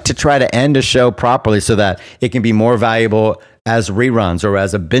 You like to try to end a show properly so that it can be more valuable as reruns or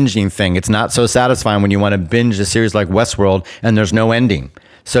as a binging thing. It's not so satisfying when you want to binge a series like Westworld and there's no ending.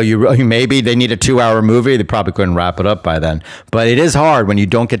 So maybe they need a 2-hour movie. They probably couldn't wrap it up by then. But it is hard when you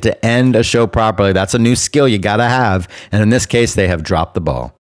don't get to end a show properly. That's a new skill you got to have. And in this case, they have dropped the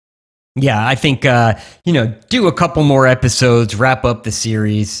ball. Yeah, I think, do a couple more episodes, wrap up the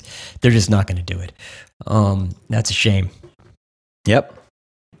series. They're just not going to do it. That's a shame. Yep.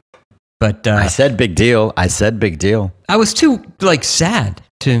 But I said big deal. I was too, sad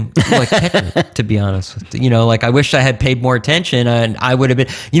to catch it, to be honest with you. I wish I had paid more attention, and I would have been,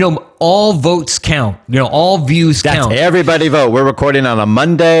 all votes count. All views count. That's everybody vote. We're recording on a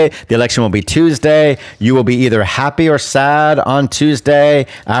Monday. The election will be Tuesday. You will be either happy or sad on Tuesday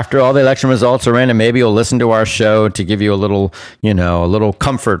after all the election results are in, and maybe you'll listen to our show to give you a little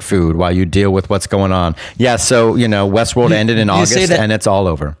comfort food while you deal with what's going on. Yeah, so, Westworld ended in August, and it's all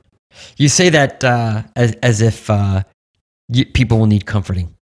over. You say that as if people will need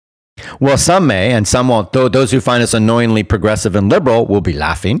comforting. Well, some may, and some won't. Those who find us annoyingly progressive and liberal will be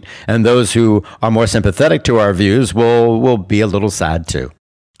laughing, and those who are more sympathetic to our views will be a little sad too.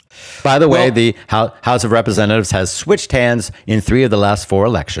 By the way, the House of Representatives has switched hands in 3 of the last 4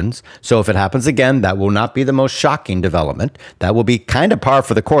 elections. So if it happens again, that will not be the most shocking development. That will be kind of par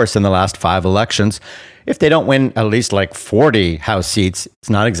for the course in the last 5 elections. If they don't win at least 40 House seats, it's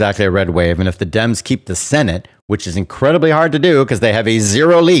not exactly a red wave. And if the Dems keep the Senate, which is incredibly hard to do because they have a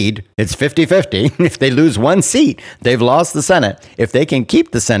 0 lead, it's 50-50. If they lose 1 seat, they've lost the Senate. If they can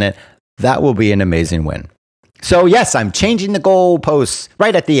keep the Senate, that will be an amazing win. So yes, I'm changing the goalposts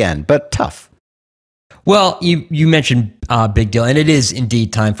right at the end, but tough. Well, you mentioned Big Deal, and it is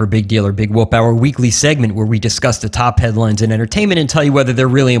indeed time for Big Deal or Big Whoop, our weekly segment where we discuss the top headlines in entertainment and tell you whether they're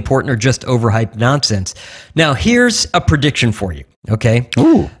really important or just overhyped nonsense. Now, here's a prediction for you, okay?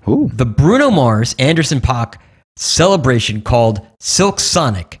 Ooh. The Bruno Mars, Anderson .Paak celebration called Silk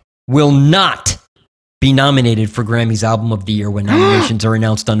Sonic will not be nominated for Grammy's Album of the Year when nominations are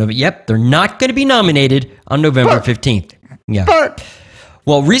announced on November. Yep, they're not going to be nominated on November 15th. Yeah.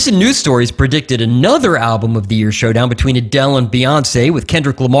 Well, recent news stories predicted another Album of the Year showdown between Adele and Beyonce, with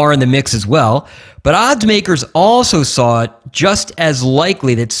Kendrick Lamar in the mix as well. But odds makers also saw it just as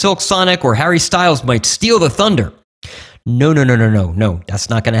likely that Silk Sonic or Harry Styles might steal the thunder. No,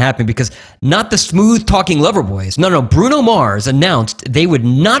 that's not going to happen, because not the smooth-talking Loverboys. No, Bruno Mars announced they would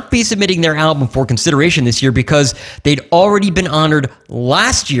not be submitting their album for consideration this year because they'd already been honored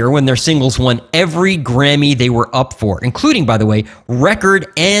last year when their singles won every Grammy they were up for, including, by the way, Record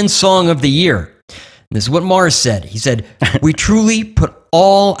and Song of the Year. This is what Mars said. He said, "We truly put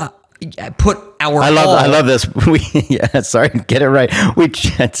our I love this. Sorry, get it right.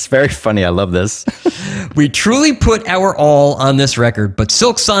 It's very funny. I love this. We truly put our all on this record, but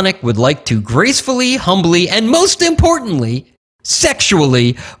Silk Sonic would like to gracefully, humbly, and most importantly,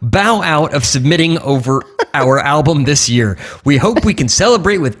 sexually bow out of submitting over our album this year. We hope we can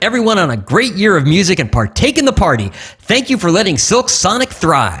celebrate with everyone on a great year of music and partake in the party. Thank you for letting Silk Sonic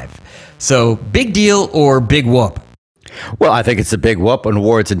thrive." So, Big Deal or Big Whoop? Well, I think it's a big whoop on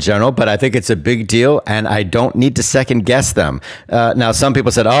awards in general, but I think it's a big deal, and I don't need to second guess them. Now, some people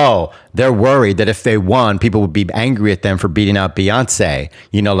said, they're worried that if they won, people would be angry at them for beating out Beyonce.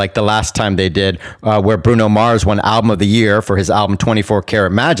 Like the last time they did, where Bruno Mars won Album of the Year for his album 24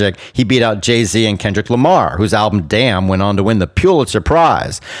 Karat Magic. He beat out Jay-Z and Kendrick Lamar, whose album Damn went on to win the Pulitzer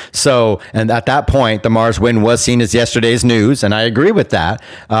Prize. So, and at that point, the Mars win was seen as yesterday's news, and I agree with that.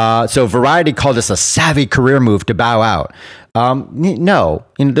 So Variety called this a savvy career move to bow out. No,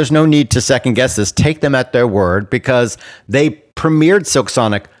 there's no need to second guess this. Take them at their word, because they premiered Silk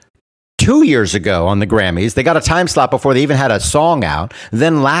Sonic 2 years ago on the Grammys. They got a time slot before they even had a song out.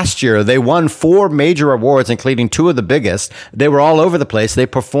 Then last year, they won 4 major awards, including 2 of the biggest. They were all over the place. They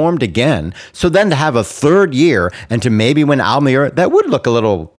performed again. So then to have a third year and to maybe win Album of the Year, that would look a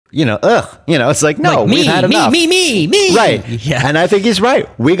little... it's like, no, we've had enough. Me. Right. Yeah. And I think he's right.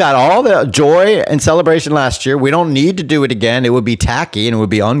 We got all the joy and celebration last year. We don't need to do it again. It would be tacky and it would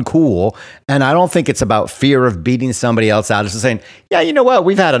be uncool. And I don't think it's about fear of beating somebody else out. It's just saying, yeah, you know what?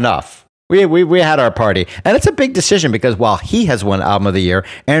 We've had enough. We had our party. And it's a big decision because while he has won Album of the Year,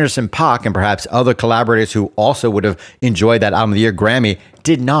 Anderson .Paak and perhaps other collaborators who also would have enjoyed that Album of the Year Grammy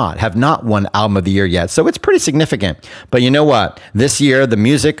have not won Album of the Year yet. So it's pretty significant. But you know what? This year, the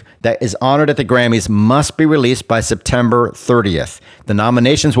music that is honored at the Grammys must be released by September 30th. The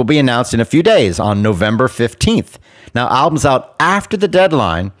nominations will be announced in a few days on November 15th. Now, albums out after the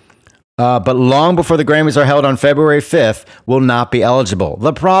deadline, but long before the Grammys are held on February 5th, will not be eligible.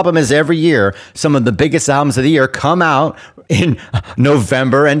 The problem is every year, some of the biggest albums of the year come out in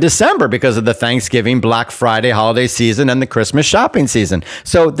November and December because of the Thanksgiving, Black Friday holiday season and the Christmas shopping season.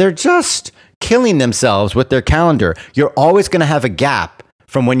 So they're just killing themselves with their calendar. You're always going to have a gap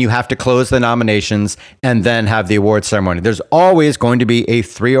from when you have to close the nominations and then have the award ceremony. There's always going to be a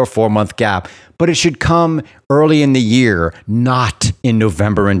 3 or 4 month gap, but it should come early in the year, not in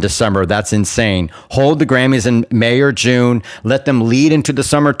November and December. That's insane. Hold the Grammys in May or June. Let them lead into the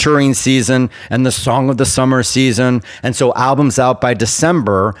summer touring season and the song of the summer season. And so albums out by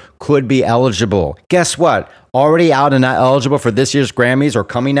December could be eligible. Guess what? Already out and not eligible for this year's Grammys or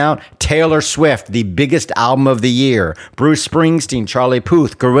coming out, Taylor Swift, the biggest album of the year. Bruce Springsteen, Charlie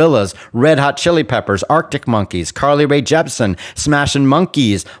Puth, Gorillaz, Red Hot Chili Peppers, Arctic Monkeys, Carly Rae Jepsen, Smashing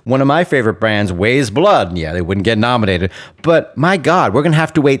Monkeys, one of my favorite bands, Ways Blood. Yeah, they wouldn't get nominated. But my God, we're going to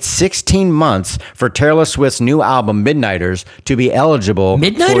have to wait 16 months for Taylor Swift's new album, Midnighters, to be eligible for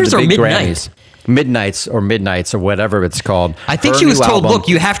the big Grammys. Midnights or whatever it's called. I think she was told, look,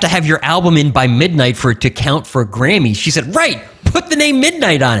 you have to have your album in by midnight for it to count for a Grammy. She said, right, put the name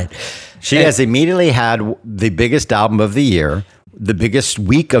Midnight on it. She has immediately had the biggest album of the year, the biggest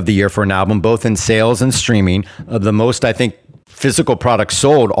week of the year for an album, both in sales and streaming. The most, I think, physical products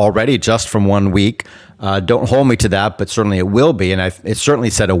sold already just from 1 week. Don't hold me to that, but certainly it will be. And it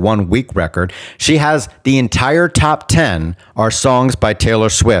certainly set a 1 week record. She has the entire top 10 are songs by Taylor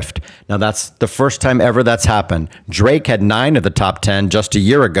Swift. Now, that's the first time ever that's happened. Drake had 9 of the top 10 just a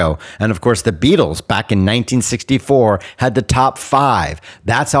year ago. And of course, the Beatles back in 1964 had the top 5.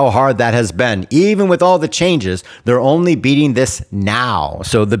 That's how hard that has been. Even with all the changes, they're only beating this now.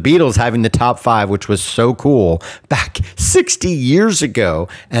 So the Beatles having the top 5, which was so cool back 60 years ago.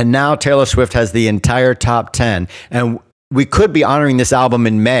 And now Taylor Swift has the entire top 10, and we could be honoring this album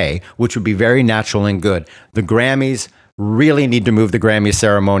in May, which would be very natural and good. The Grammys really need to move the Grammy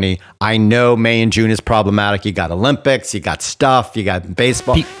ceremony. I know May and June is problematic. You got Olympics, you got stuff, you got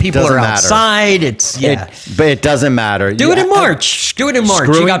baseball. People are outside. But it doesn't matter. Do it in March. Do it in March.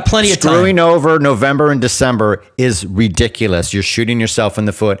 You got plenty of time. Screwing over November and December is ridiculous. You're shooting yourself in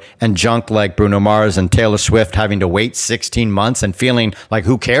the foot, and junk like Bruno Mars and Taylor Swift having to wait 16 months and feeling like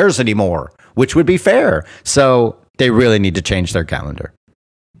who cares anymore, which would be fair. So they really need to change their calendar.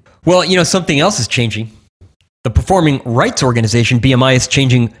 Well, something else is changing. The Performing Rights Organization, BMI, is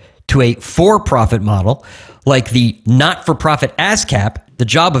changing to a for-profit model. Like the not-for-profit ASCAP, the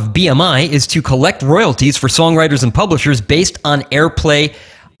job of BMI is to collect royalties for songwriters and publishers based on airplay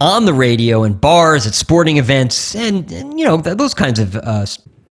on the radio and bars, at sporting events, and those kinds of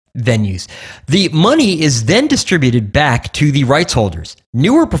venues. The money is then distributed back to the rights holders.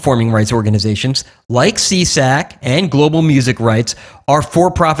 Newer performing rights organizations like CSAC and Global Music Rights are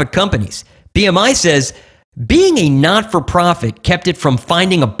for-profit companies. BMI says being a not-for-profit kept it from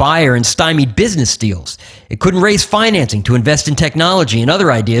finding a buyer and stymied business deals. It couldn't raise financing to invest in technology and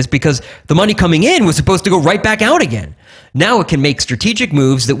other ideas because the money coming in was supposed to go right back out again. Now it can make strategic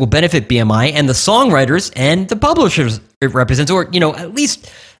moves that will benefit BMI and the songwriters and the publishers it represents, or, at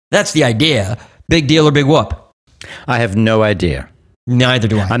least that's the idea. Big deal or big whoop? I have no idea. Neither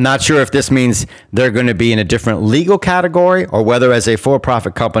do I. I'm not sure if this means they're going to be in a different legal category or whether as a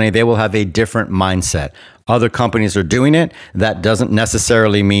for-profit company, they will have a different mindset. Other companies are doing it. That doesn't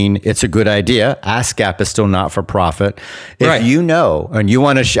necessarily mean it's a good idea. ASCAP is still not for profit. If you know and you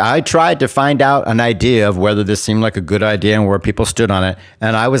want to, I tried to find out an idea of whether this seemed like a good idea and where people stood on it,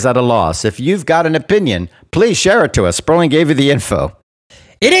 and I was at a loss. If you've got an opinion, please share it to us. Sperling gave you the info.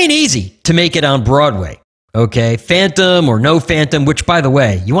 It ain't easy to make it on Broadway. Okay, Phantom or no Phantom, which, by the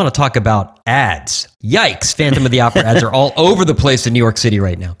way, you want to talk about ads. Yikes, Phantom of the Opera ads are all over the place in New York City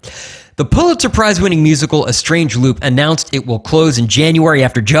right now. The Pulitzer Prize-winning musical A Strange Loop announced it will close in January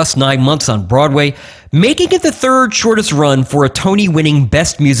after just 9 months on Broadway, making it the third shortest run for a Tony-winning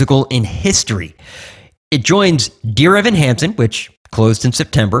Best Musical in history. It joins Dear Evan Hansen, which closed in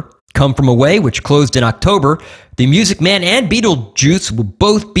September, Come From Away, which closed in October. The Music Man and Beetlejuice will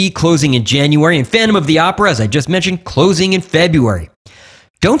both be closing in January, and Phantom of the Opera, as I just mentioned, closing in February.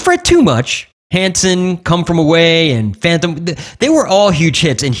 Don't fret too much. Hanson, Come From Away, and Phantom. They were all huge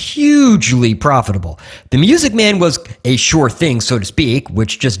hits and hugely profitable. The Music Man was a sure thing, so to speak,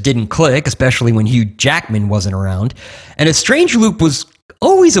 which just didn't click, especially when Hugh Jackman wasn't around. And A Strange Loop was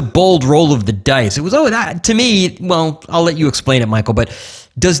always a bold roll of the dice. It was to me, well, I'll let you explain it, Michael, but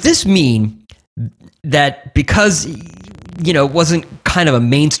does this mean that because, it wasn't kind of a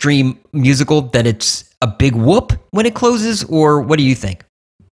mainstream musical that it's a big whoop when it closes, or what do you think?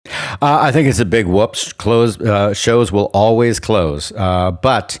 I think it's a big whoops. Shows will always close.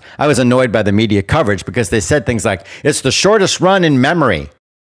 But I was annoyed by the media coverage because they said things like, it's the shortest run in memory.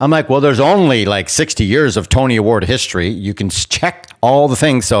 I'm like, well, there's only like 60 years of Tony Award history. You can check all the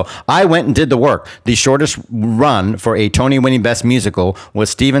things. So I went and did the work. The shortest run for a Tony-winning Best Musical was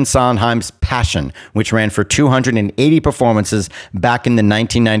Stephen Sondheim's Passion, which ran for 280 performances back in the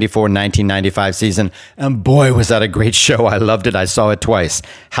 1994-1995 season. And boy, was that a great show. I loved it. I saw it twice.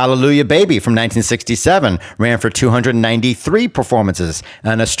 Hallelujah Baby from 1967 ran for 293 performances.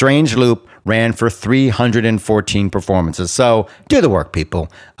 And A Strange Loop ran for 314 performances. So do the work, people.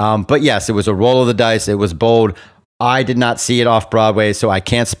 But yes, it was a roll of the dice. It was bold. I did not see it off Broadway, so I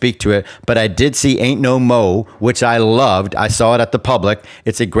can't speak to it, but I did see Ain't No Mo, which I loved. I saw it at the Public.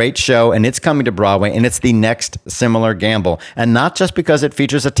 It's a great show, and it's coming to Broadway, and it's the next similar gamble. And not just because it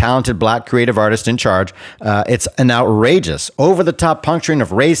features a talented Black creative artist in charge. It's an outrageous, over-the-top puncturing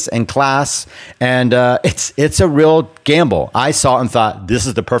of race and class, and it's a real gamble. I saw it and thought, this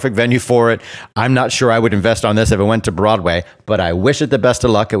is the perfect venue for it. I'm not sure I would invest on this if it went to Broadway, but I wish it the best of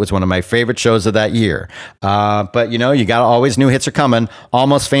luck. It was one of my favorite shows of that year. But you got always new hits are coming.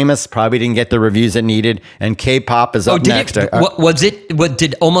 Almost Famous probably didn't get the reviews it needed, and K-pop is up next. What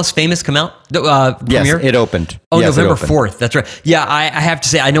did Almost Famous come out? Yes, premiere? it opened. Oh, yes, November 4th. That's right. Yeah, I have to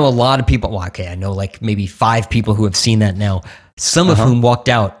say, I know a lot of people. Well, okay, I know like maybe 5 people who have seen that now. Some of whom walked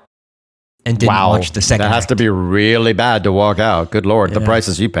out and didn't watch the second. That has to be really bad to walk out. Good Lord, the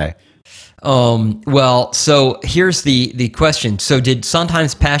prices you pay. Well, so here's the question. So did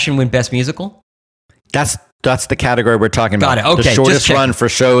Sondheim's Passion win Best Musical? That's the category we're talking about. Got it. Okay, the shortest run for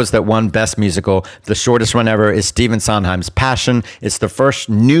shows that won Best Musical. The shortest run ever is Stephen Sondheim's Passion. It's the first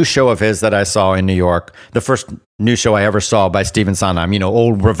new show of his that I saw in New York. The first new show I ever saw by Stephen Sondheim.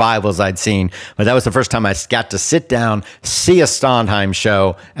 Old revivals I'd seen. But that was the first time I got to sit down, see a Sondheim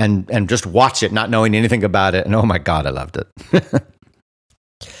show, and just watch it, not knowing anything about it. And oh my God, I loved it.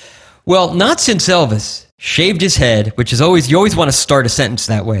 Well, not since Elvis shaved his head, which is you always want to start a sentence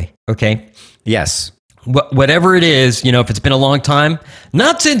that way, okay? Yes. Whatever it is, if it's been a long time,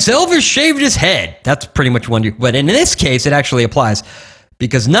 not since Elvis shaved his head. That's pretty much one. But in this case, it actually applies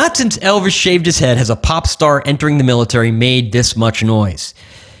because not since Elvis shaved his head has a pop star entering the military made this much noise.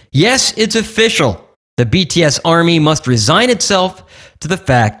 Yes, it's official. The BTS army must resign itself to the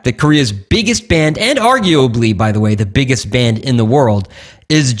fact that Korea's biggest band, and arguably, by the way, the biggest band in the world,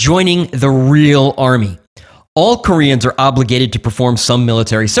 is joining the real army. All Koreans are obligated to perform some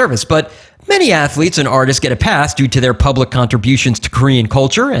military service, but many athletes and artists get a pass due to their public contributions to Korean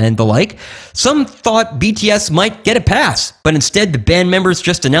culture and the like. Some thought BTS might get a pass, but instead the band members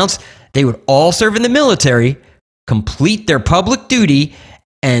just announced they would all serve in the military, complete their public duty,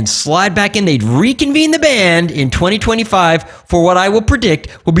 and slide back in. They'd reconvene the band in 2025 for what I will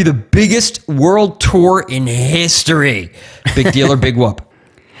predict will be the biggest world tour in history. Big deal or big whoop?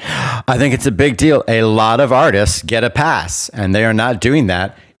 I think it's a big deal. A lot of artists get a pass, and they are not doing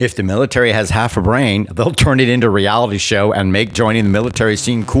that. If the military has half a brain, they'll turn it into a reality show and make joining the military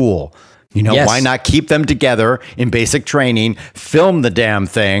seem cool. Yes. Why not keep them together in basic training, film the damn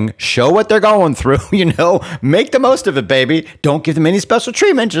thing, show what they're going through, make the most of it, baby. Don't give them any special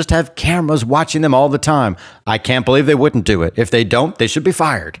treatment. Just have cameras watching them all the time. I can't believe they wouldn't do it. If they don't, they should be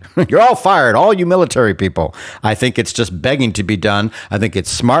fired. You're all fired, all you military people. I think it's just begging to be done. I think it's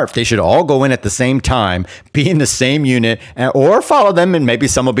smart. They should all go in at the same time, be in the same unit, or follow them, and maybe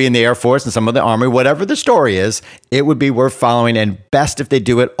some will be in the Air Force and some of the Army, whatever the story is. It would be worth following, and best if they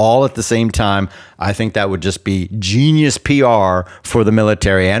do it all at the same time. I think that would just be genius PR for the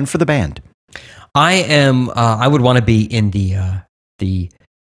military and for the band. I would want to be in the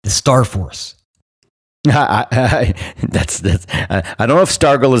Star Force. I don't know if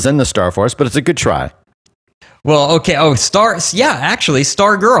Stargirl is in the Star Force, but it's a good try. Well, okay. Oh, actually,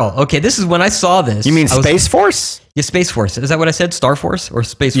 Star Girl. Okay, this is when I saw this. You mean Space Force? Yeah, Space Force. Is that what I said? Star Force or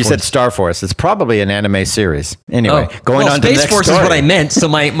Space Force? You said Star Force. It's probably an anime series. Anyway, going on to the next Space Force story. is what I meant. So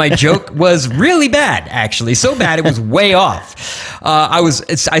my joke was really bad, actually. So bad it was way off.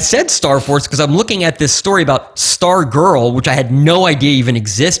 I said Star Force because I'm looking at this story about Star Girl, which I had no idea even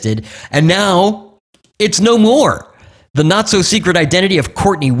existed, and now it's no more. The not-so-secret identity of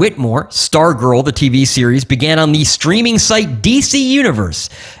Courtney Whitmore, Stargirl, the TV series, began on the streaming site DC Universe.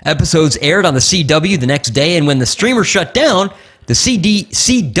 Episodes aired on the CW the next day, and when the streamer shut down, the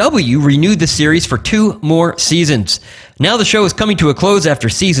CW renewed the series for 2 more seasons. Now the show is coming to a close after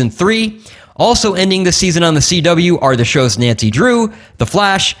season 3. Also ending the season on the CW are the shows Nancy Drew, The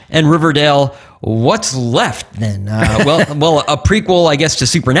Flash, and Riverdale. What's left then? Well, a prequel, I guess, to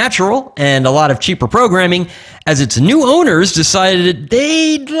Supernatural and a lot of cheaper programming, as its new owners decided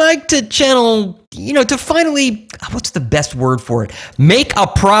they'd like to channel, to finally, what's the best word for it? Make a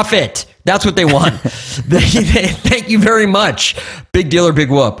profit. That's what they want. Thank you very much. Big deal or big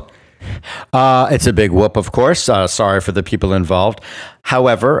whoop? It's a big whoop, of course. Sorry for the people involved.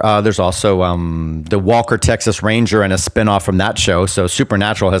 However, there's also the Walker, Texas Ranger and a spinoff from that show. So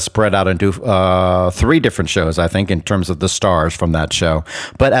Supernatural has spread out into 3 different shows, I think, in terms of the stars from that show.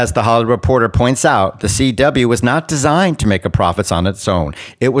 But as the Hollywood Reporter points out, the CW was not designed to make a profits on its own.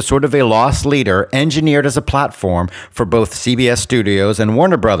 It was sort of a loss leader engineered as a platform for both CBS Studios and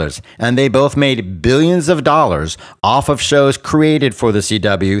Warner Brothers. And they both made billions of dollars off of shows created for the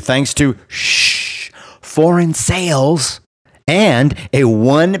CW thanks to foreign sales and a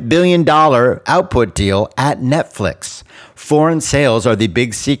 $1 billion output deal at Netflix. Foreign sales are the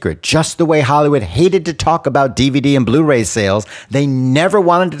big secret. Just the way Hollywood hated to talk about DVD and Blu-ray sales, they never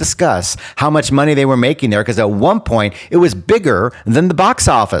wanted to discuss how much money they were making there, because at one point it was bigger than the box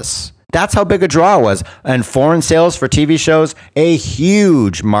office. That's how big a draw it was. And foreign sales for TV shows, a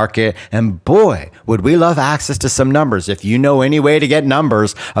huge market. And boy, would we love access to some numbers. If you know any way to get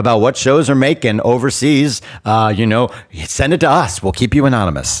numbers about what shows are making overseas, send it to us. We'll keep you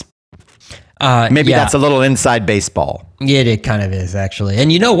anonymous. Maybe that's a little inside baseball. It kind of is, actually.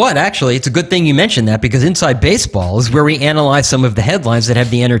 And you know what? Actually, it's a good thing you mentioned that, because Inside Baseball is where we analyze some of the headlines that have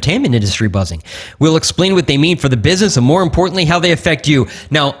the entertainment industry buzzing. We'll explain what they mean for the business and, more importantly, how they affect you.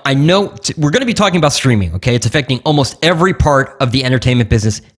 Now, I know we're going to be talking about streaming, okay? It's affecting almost every part of the entertainment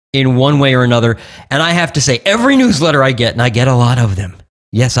business in one way or another. And I have to say, every newsletter I get, and I get a lot of them.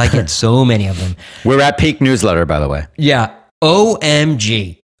 Yes, I get so many of them. We're at peak newsletter, by the way. Yeah.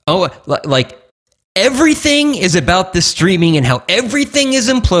 OMG. Oh, like everything is about the streaming and how everything is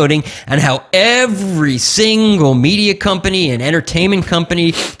imploding and how every single media company and entertainment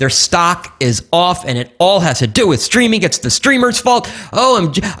company, their stock is off, and it all has to do with streaming. It's the streamer's fault.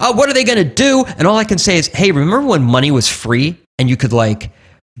 What are they going to do? And all I can say is, hey, remember when money was free and you could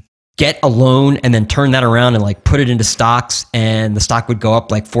get a loan and then turn that around and put it into stocks, and the stock would go up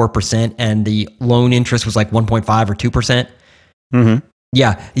 4% and the loan interest was 1.5 or 2%? Mm-hmm.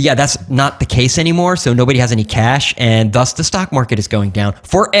 Yeah, that's not the case anymore. So nobody has any cash, and thus the stock market is going down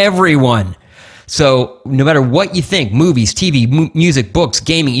for everyone. So no matter what you think, movies, TV, music, books,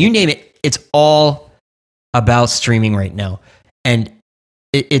 gaming, you name it, it's all about streaming right now. And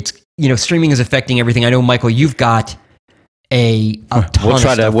it's streaming is affecting everything. I know, Michael, you've got a ton of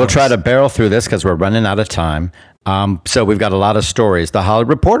stuff. We'll try to barrel through this because we're running out of time. So we've got a lot of stories. The Hollywood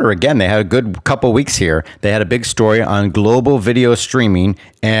Reporter, again, they had a good couple weeks here. They had a big story on global video streaming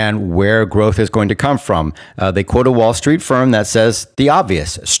and where growth is going to come from. They quote a Wall Street firm that says the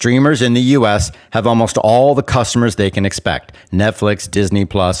obvious: streamers in the U.S. have almost all the customers they can expect. Netflix, Disney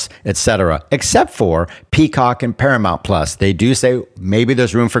Plus, etc., except for Peacock and Paramount Plus. They do say maybe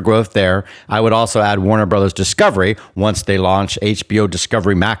there's room for growth there. I would also add Warner Brothers Discovery once they launch HBO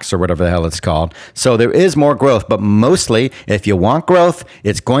Discovery Max or whatever the hell it's called. So there is more growth. But mostly, if you want growth,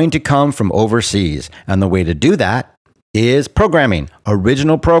 it's going to come from overseas. And the way to do that is programming,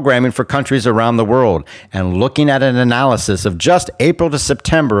 original programming for countries around the world. And looking at an analysis of just April to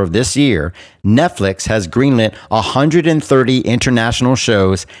September of this year, Netflix has greenlit 130 international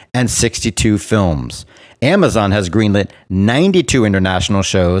shows and 62 films. Amazon has greenlit 92 international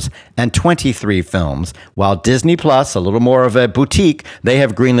shows and 23 films, while Disney Plus, a little more of a boutique, they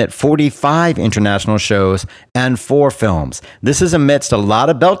have greenlit 45 international shows and 4 films. This is amidst a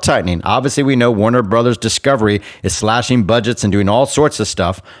lot of belt tightening. Obviously, we know Warner Brothers Discovery is slashing budgets and doing all sorts of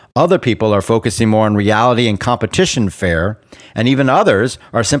stuff. Other people are focusing more on reality and competition fare, and even others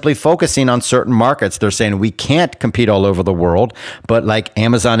are simply focusing on certain markets. They're saying we can't compete all over the world, but like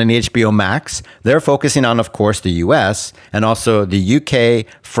Amazon and HBO Max, they're focusing on, of course, the US and also the UK,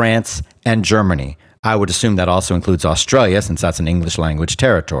 France, and Germany. I would assume that also includes Australia, since that's an English language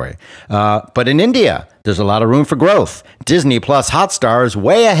territory. But in India, there's a lot of room for growth. Disney Plus Hotstar is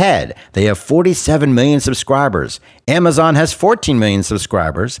way ahead. They have 47 million subscribers. Amazon has 14 million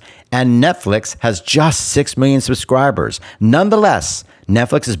subscribers, and Netflix has just 6 million subscribers. Nonetheless,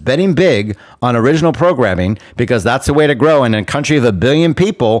 Netflix is betting big on original programming because that's the way to grow. And in a country of 1 billion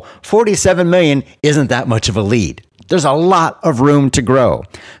people, 47 million isn't that much of a lead. There's a lot of room to grow.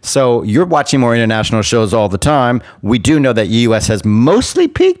 So you're watching more international shows all the time. We do know that US has mostly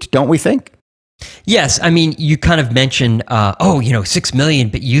peaked, don't we think? Yes, I mean, you kind of mentioned, 6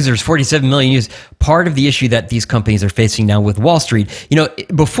 million users, 47 million users. Part of the issue that these companies are facing now with Wall Street,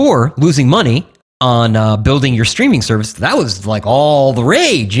 before losing money on building your streaming service, that was like all the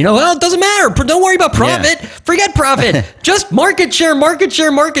rage. Well, it doesn't matter. Don't worry about profit. Yeah. Forget profit. Just market share.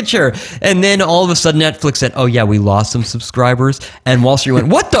 And then all of a sudden Netflix said, oh yeah, we lost some subscribers. And Wall Street went,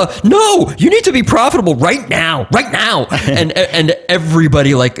 what the? No, you need to be profitable right now. and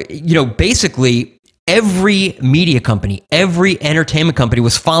everybody basically every media company, every entertainment company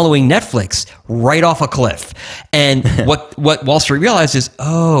was following Netflix right off a cliff. And what Wall Street realized is,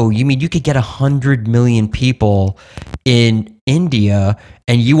 oh, you mean you could get 100 million people in India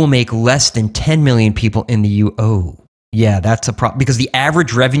and you will make less than 10 million people in the U.S. Yeah, that's a problem because the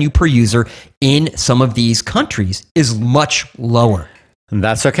average revenue per user in some of these countries is much lower. And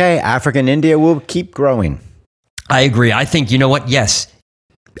that's okay. Africa and India will keep growing. I agree. I think, you know what? Yes.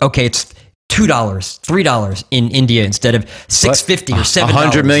 Okay, it's $2, $3 in India instead of $6.50 or $7.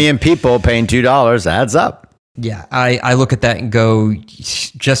 100 million people paying $2 adds up. Yeah, I look at that and go,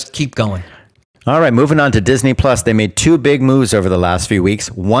 just keep going. All right, moving on to Disney Plus. They made two big moves over the last few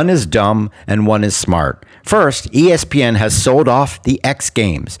weeks. One is dumb and one is smart. First, ESPN has sold off the X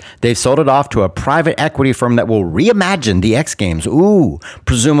Games. They've sold it off to a private equity firm that will reimagine the X Games. Ooh,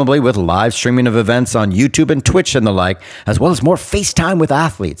 presumably with live streaming of events on YouTube and Twitch and the like, as well as more FaceTime with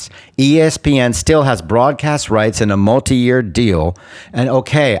athletes. ESPN still has broadcast rights in a multi-year deal. And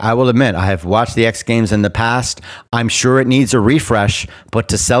okay, I will admit, I have watched the X Games in the past. I'm sure it needs a refresh, but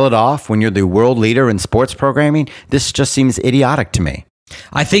to sell it off when you're the world leader in sports programming, this just seems idiotic to me.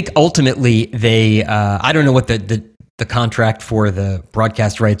 I think ultimately they, I don't know what the contract for the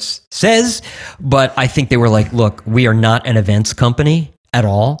broadcast rights says, but I think they were like, look, we are not an events company at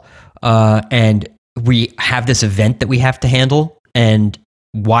all. And we have this event that we have to handle. And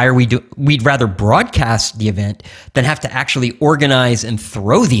why are we'd rather broadcast the event than have to actually organize and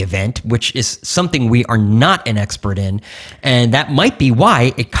throw the event, which is something we are not an expert in. And that might be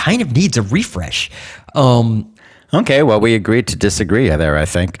why it kind of needs a refresh. Okay, well, we agreed to disagree there, I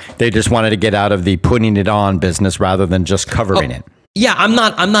think. They just wanted to get out of the putting it on business rather than just covering it. Yeah, I'm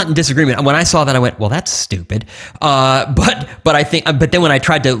not in disagreement. When I saw that, I went, well, that's stupid. But I think, but then when I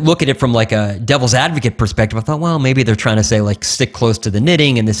tried to look at it from like a devil's advocate perspective, I thought, well, maybe they're trying to say like stick close to the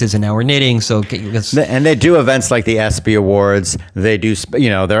knitting, and this isn't our knitting. So, and they do events like the ESPY Awards. They do,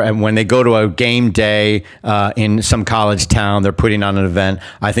 and when they go to a game day in some college town, they're putting on an event.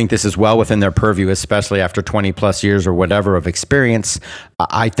 I think this is well within their purview, especially after 20 plus years or whatever of experience.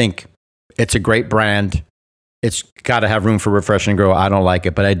 I think it's a great brand. It's got to have room for refresh and grow. I don't like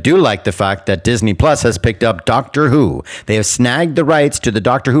it, but I do like the fact that Disney Plus has picked up Doctor Who. They have snagged the rights to the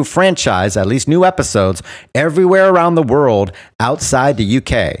Doctor Who franchise, at least new episodes, everywhere around the world outside the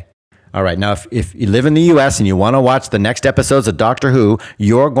UK. All right, now if you live in the US and you want to watch the next episodes of Doctor Who,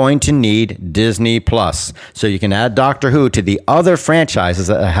 you're going to need Disney Plus. So you can add Doctor Who to the other franchises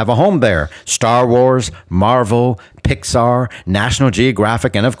that have a home there. Star Wars, Marvel, Pixar, National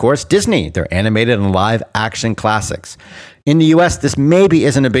Geographic, and of course Disney. They're animated and live action classics. In the US, this maybe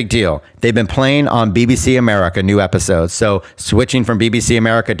isn't a big deal. They've been playing on BBC America new episodes, so switching from BBC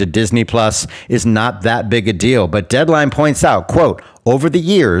America to Disney Plus is not that big a deal. But Deadline points out, quote, over the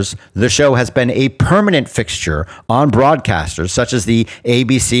years, the show has been a permanent fixture on broadcasters such as the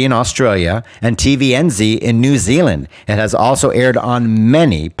ABC in Australia and TVNZ in New Zealand. It has also aired on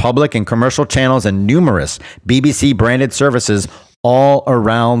many public and commercial channels and numerous BBC-branded services all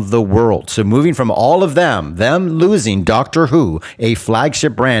around the world. So moving from all of them losing Doctor Who, a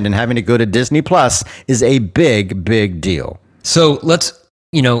flagship brand, and having to go to Disney Plus is a big, big deal. So let's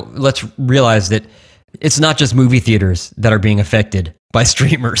realize that it's not just movie theaters that are being affected by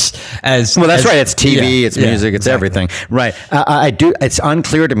streamers. Right. It's TV, it's music, it's everything. Right. It's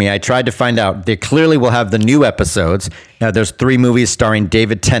unclear to me. I tried to find out. They clearly will have the new episodes. There's 3 movies starring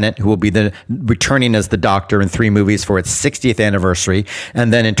David Tennant, who will be returning as the Doctor in 3 movies for its 60th anniversary.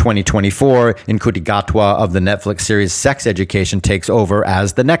 And then in 2024, Ncuti Gatwa of the Netflix series Sex Education takes over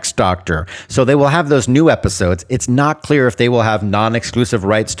as the next Doctor. So they will have those new episodes. It's not clear if they will have non-exclusive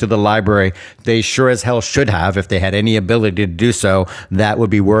rights to the library. They sure as hell should have. If they had any ability to do so, that would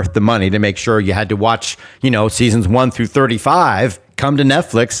be worth the money to make sure you had to watch, seasons 1 through 35. Come to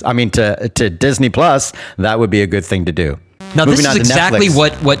Netflix, to Disney Plus, that would be a good thing to do. Now, this Moving is on to exactly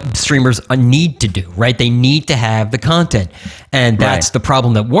Netflix. what streamers need to do, right? They need to have the content. And that's Right. the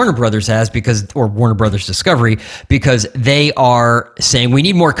problem that Warner Brothers has or Warner Brothers Discovery, because they are saying we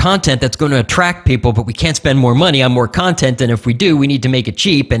need more content that's going to attract people, but we can't spend more money on more content. And if we do, we need to make it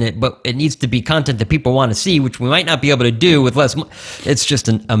cheap. But it needs to be content that people want to see, which we might not be able to do with less. It's just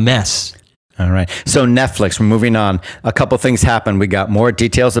a mess. All right. So Netflix, we're moving on. A couple things happened. We got more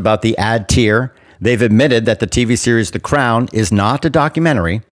details about the ad tier. They've admitted that the TV series The Crown is not a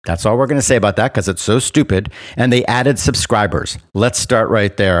documentary. That's all we're going to say about that because it's so stupid. And they added subscribers. Let's start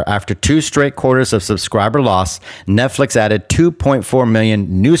right there. After 2 straight quarters of subscriber loss, Netflix added 2.4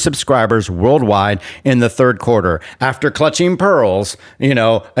 million new subscribers worldwide in the third quarter. After clutching pearls,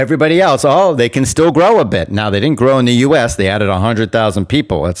 everybody else, they can still grow a bit. Now, they didn't grow in the US. They added 100,000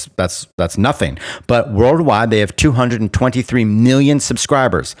 people. That's nothing. But worldwide, they have 223 million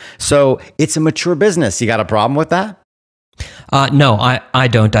subscribers. So it's a mature business. You got a problem with that? No, I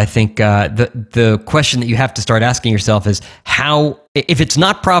don't. I think the question that you have to start asking yourself is how, if it's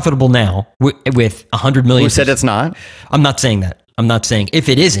not profitable now with 100 million. Who said it's not? I'm not saying that. I'm not saying if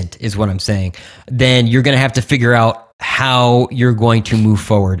it isn't, is what I'm saying. Then you're going to have to figure out how you're going to move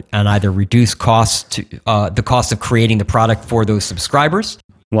forward and either reduce costs to the cost of creating the product for those subscribers.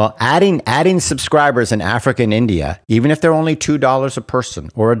 Well, adding subscribers in Africa and India, even if they're only $2 a person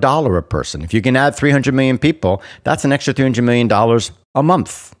or $1 a person, if you can add 300 million people, that's an extra $300 million a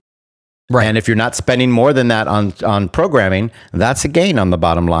month. Right. And if you're not spending more than that on programming, that's a gain on the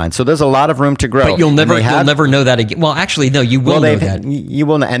bottom line. So there's a lot of room to grow. But you'll never know that again. Well, actually, no, you will know that. You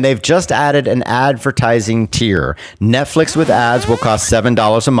will, and they've just added an advertising tier. Netflix with ads will cost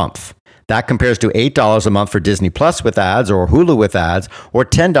 $7 a month. That compares to $8 a month for Disney Plus with ads, or Hulu with ads, or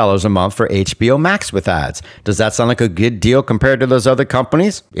 $10 a month for HBO Max with ads. Does that sound like a good deal compared to those other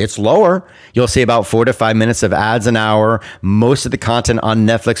companies? It's lower. You'll see about 4 to 5 minutes of ads an hour. Most of the content on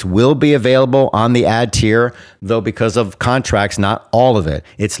Netflix will be available on the ad tier, though because of contracts, not all of it.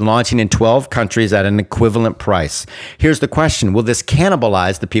 It's launching in 12 countries at an equivalent price. Here's the question. Will this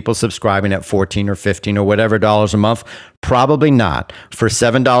cannibalize the people subscribing at $14 or $15 or whatever dollars a month? Probably not. For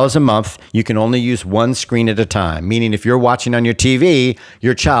 $7 a month, you can only use one screen at a time, meaning if you're watching on your TV,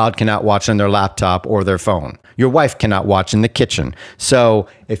 your child cannot watch on their laptop or their phone. Your wife cannot watch in the kitchen. So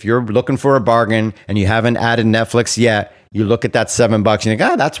if you're looking for a bargain and you haven't added Netflix yet, you look at that $7 and you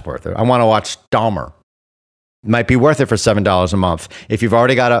think, that's worth it. I want to watch Dahmer. It might be worth it for $7 a month. If you've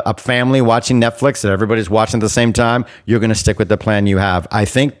already got a family watching Netflix that everybody's watching at the same time, you're going to stick with the plan you have. I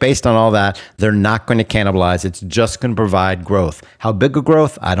think based on all that, they're not going to cannibalize. It's just going to provide growth. How big a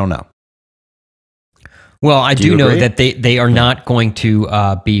growth? I don't know. Well, I do know agree? that they are not going to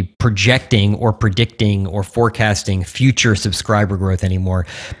be projecting or predicting or forecasting future subscriber growth anymore,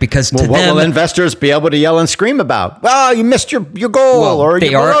 because to What them, will investors be able to yell and scream about? Well, you missed your goal, well, or they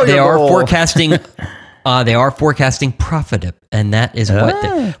you're below are your goal. forecasting. They are forecasting profit, and that is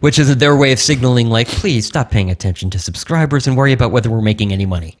which is their way of signaling, like, please stop paying attention to subscribers and worry about whether we're making any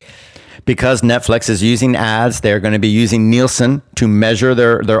money. Because Netflix is using ads, they're going to be using Nielsen to measure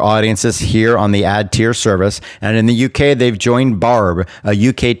their audiences here on the ad tier service. And in the UK, they've joined Barb, a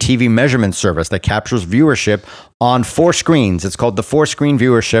UK TV measurement service that captures viewership on 4 screens. It's called the 4-screen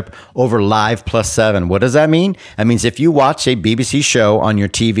viewership over Live Plus 7. What does that mean? That means if you watch a BBC show on your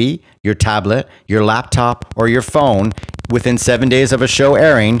TV, your tablet, your laptop, or your phone within 7 days of a show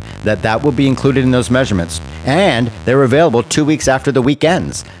airing, that will be included in those measurements. And they're available 2 weeks after the week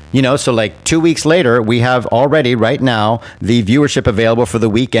ends. So like 2 weeks later, we have already right now the viewership available for the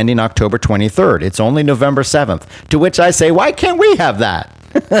week ending October 23rd. It's only November 7th. To which I say, why can't we have that?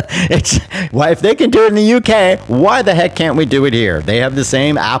 Why, if they can do it in the UK, why the heck can't we do it here? They have the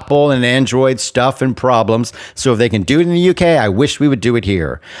same Apple and Android stuff and problems. So if they can do it in the UK, I wish we would do it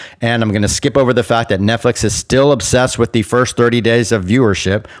here. And I'm going to skip over the fact that Netflix is still obsessed with the first 30 days of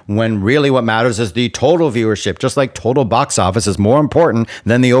viewership, when really what matters is the total viewership. Just like total box office is more important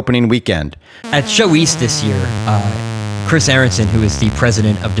than the opening weekend. At Show East this year, Chris Aronson, who is the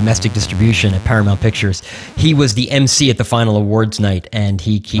president of domestic distribution at Paramount Pictures, he was the MC at the final awards night, and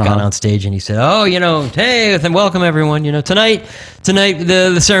he got on stage and he said, hey, welcome everyone. Tonight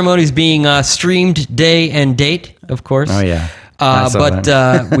the ceremony is being streamed day and date, of course. Oh yeah. But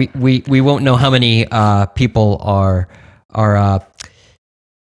we won't know how many people are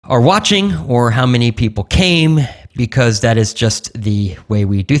watching or how many people came, because that is just the way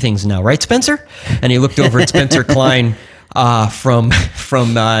we do things now, right, Spencer? And he looked over at Spencer Klein from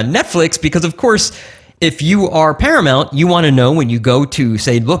Netflix, because of course, if you are Paramount, you want to know when you go to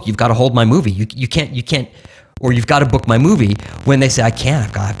say, look, you've got to hold my movie. You can't or you've got to book my movie, when they say, I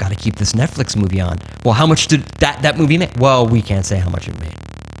can't, I've got to keep this Netflix movie on. Well, how much did that movie make? Well, we can't say how much it made.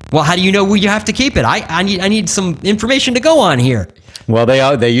 Well, how do you know where you have to keep it? I need some information to go on here. Well,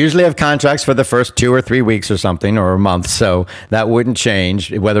 they usually have contracts for the first 2 or 3 weeks or something, or a month, so that wouldn't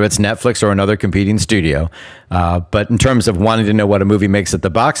change whether it's Netflix or another competing studio. But in terms of wanting to know what a movie makes at the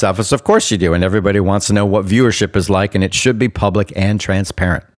box office, of course you do, and everybody wants to know what viewership is like, and it should be public and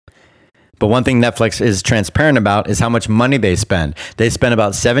transparent. But one thing Netflix is transparent about is how much money they spend. They spent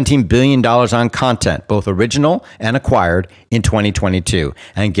about $17 billion on content, both original and acquired, in 2022.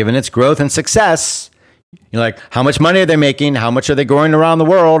 And given its growth and success, you're like, how much money are they making? How much are they going around the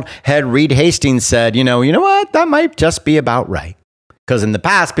world? Head Reed Hastings said, you know what? That might just be about right. Because in the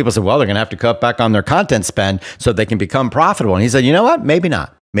past, people said, well, they're going to have to cut back on their content spend so they can become profitable. And he said, you know what? Maybe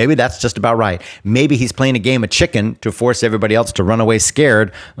not. Maybe that's just about right. Maybe he's playing a game of chicken to force everybody else to run away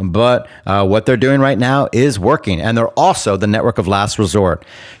scared. But what they're doing right now is working. And they're also the network of last resort.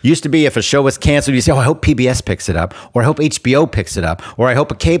 Used to be if a show was canceled, you say, oh, I hope PBS picks it up, or I hope HBO picks it up, or I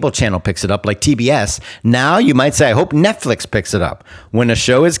hope a cable channel picks it up like TBS. Now you might say, I hope Netflix picks it up. When a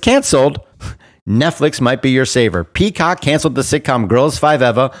show is canceled, Netflix might be your saver. Peacock canceled the sitcom Girls 5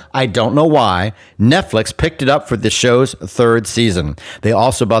 Eva. I don't know why. Netflix picked it up for the show's 3rd season. They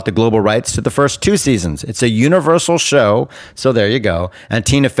also bought the global rights to the first 2 seasons. It's a Universal show, so there you go. And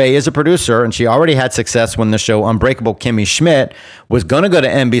Tina Fey is a producer, and she already had success when the show Unbreakable Kimmy Schmidt was going to go to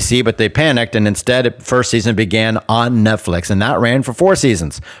NBC, but they panicked, and instead, first season began on Netflix, and that ran for 4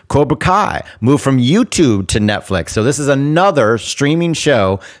 seasons. Cobra Kai moved from YouTube to Netflix, so this is another streaming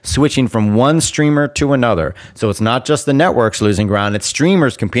show switching from one streamer to another. So it's not just the networks losing ground, it's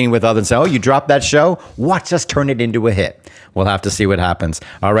streamers competing with others and say, oh, you dropped that show? Watch us turn it into a hit. We'll have to see what happens.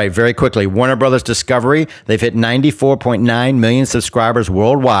 All right, very quickly, Warner Brothers Discovery, they've hit 94.9 million subscribers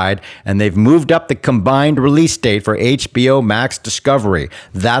worldwide, and they've moved up the combined release date for HBO Max Discovery.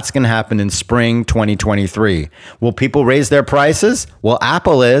 That's going to happen in spring 2023. Will people raise their prices? Well,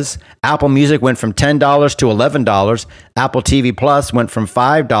 Apple is. Apple Music went from $10 to $11. Apple TV Plus went from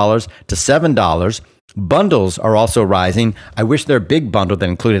 $5 to $7. Bundles are also rising. I wish their big bundle that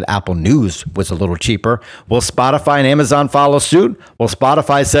included Apple News was a little cheaper. Will Spotify and Amazon follow suit? Well,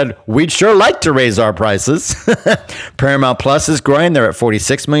 Spotify said, we'd sure like to raise our prices. Paramount Plus is growing. They're at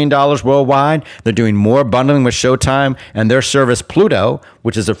 $46 million worldwide. They're doing more bundling with Showtime, and their service Pluto,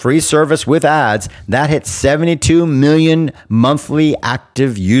 which is a free service with ads, that hit 72 million monthly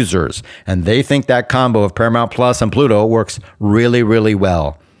active users. And they think that combo of Paramount Plus and Pluto works really, really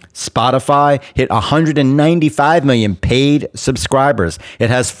well. Spotify hit 195 million paid subscribers. It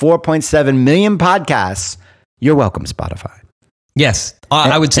has 4.7 million podcasts. You're welcome, Spotify. Yes,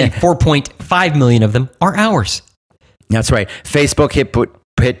 I would say 4.5 million of them are ours. That's right. Facebook hit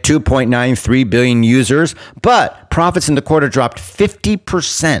 2.93 billion users, but profits in the quarter dropped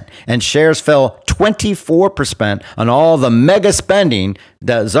 50% and shares fell 24% on all the mega spending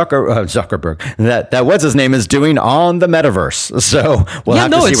that Zuckerberg, that what's his name, is doing on the metaverse. So we'll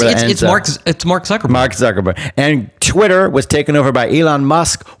have to see where that ends up. It's Mark Zuckerberg. Mark Zuckerberg. And Twitter was taken over by Elon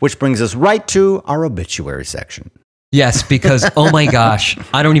Musk, which brings us right to our obituary section. Yes, because, oh my gosh,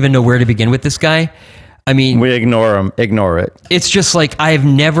 I don't even know where to begin with this guy. I mean, we ignore him. Ignore it. It's just like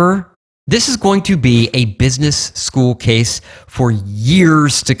this is going to be a business school case for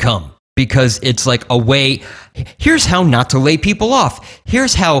years to come, because it's like a way, here's how not to lay people off.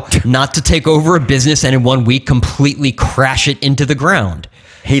 Here's how not to take over a business and in 1 week completely crash it into the ground.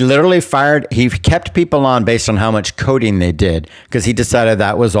 He literally he kept people on based on how much coding they did, because he decided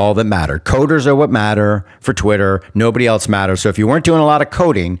that was all that mattered. Coders are what matter for Twitter. Nobody else matters. So if you weren't doing a lot of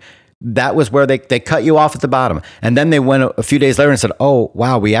coding, that was where they cut you off at the bottom. And then they went a few days later and said, oh,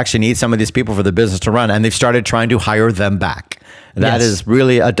 wow, we actually need some of these people for the business to run. And they've started trying to hire them back. That is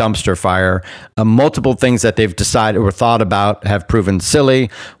really a dumpster fire. Multiple things that they've decided or thought about have proven silly.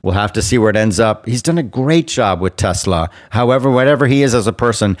 We'll have to see where it ends up. He's done a great job with Tesla. However, whatever he is as a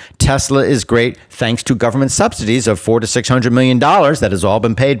person, Tesla is great thanks to government subsidies of $400 to $600 million that has all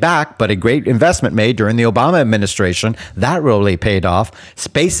been paid back, but a great investment made during the Obama administration. That really paid off.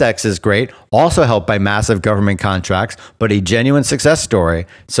 SpaceX is great, also helped by massive government contracts, but a genuine success story.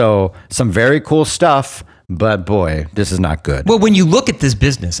 So some very cool stuff. But boy, this is not good. Well, when you look at this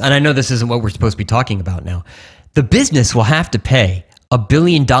business, and I know this isn't what we're supposed to be talking about now, the business will have to pay $1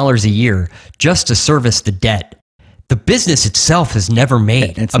 billion a year just to service the debt. The business itself has never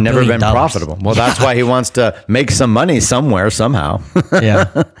made It's never been profitable. Well, that's why he wants to make some money somewhere, somehow.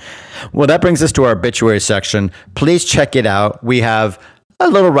 Yeah. Well, that brings us to our obituary section. Please check it out. We have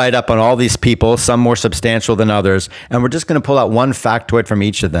a little write-up on all these people, some more substantial than others, and we're just going to pull out one factoid from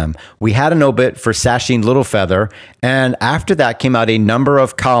each of them. We had an obit for Sasheen Littlefeather, and after that came out a number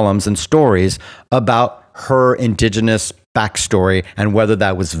of columns and stories about her indigenous backstory and whether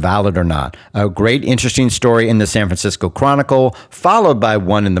that was valid or not. A great, interesting story in the San Francisco Chronicle, followed by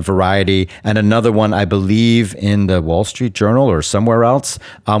one in the Variety, and another one, I believe, in the Wall Street Journal or somewhere else.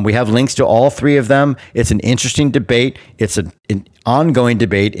 We have links to all three of them. It's an interesting debate. It's an ongoing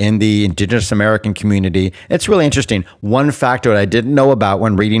debate in the Indigenous American community. It's really interesting. One factor I didn't know about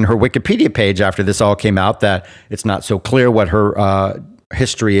when reading her Wikipedia page after this all came out, that it's not so clear what her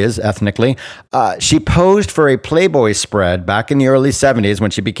history is ethnically. She posed for a Playboy spread back in the early 70s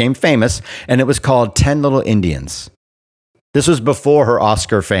when she became famous, and it was called 10 Little Indians. This was before her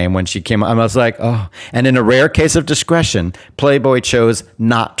Oscar fame when she came. I was like, oh. And in a rare case of discretion, Playboy chose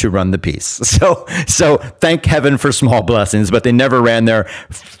not to run the piece. So thank heaven for small blessings, but they never ran their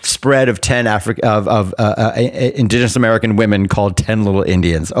spread of 10 Indigenous American women called 10 Little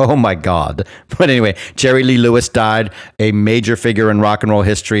Indians. Oh my God. But anyway, Jerry Lee Lewis died, a major figure in rock and roll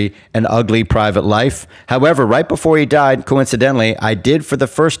history, an ugly private life. However, right before he died, coincidentally, I did for the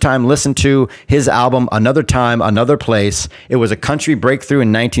first time listen to his album, Another Time, Another Place. It was a country breakthrough in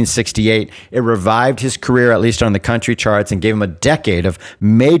 1968. It revived his career, at least on the country charts, and gave him a decade of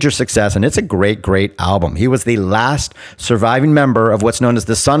major success. And it's a great, great album. He was the last surviving member of what's known as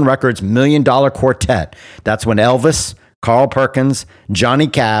the Sun Records $1 Million Quartet. That's when Elvis, Carl Perkins, Johnny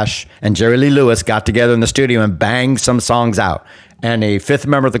Cash, and Jerry Lee Lewis got together in the studio and banged some songs out. And a fifth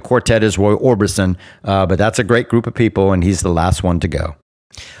member of the quartet is Roy Orbison. But that's a great group of people, and he's the last one to go.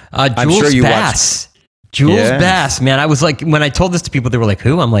 Jules Bass. Jules Bass, man. I was like, when I told this to people, they were like,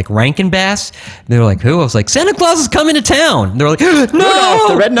 who? I'm like, Rankin Bass? They were like, who? I was like, Santa Claus is coming to town. They were like, no!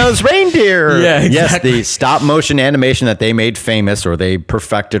 Rudolph the Red-Nosed Reindeer. Yeah, exactly. Yes, the stop-motion animation that they made famous, or they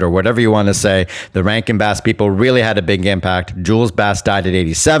perfected, or whatever you want to say. The Rankin Bass people really had a big impact. Jules Bass died at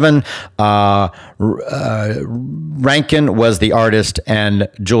 87. Rankin was the artist, and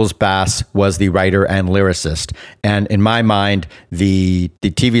Jules Bass was the writer and lyricist. And in my mind, the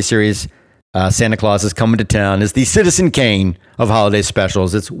TV series Santa Claus is Coming to Town is the Citizen Kane of holiday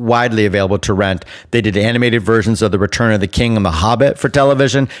specials. It's widely available to rent. They did animated versions of The Return of the King and The Hobbit for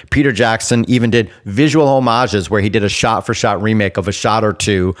television. Peter Jackson even did visual homages where he did a shot-for-shot remake of a shot or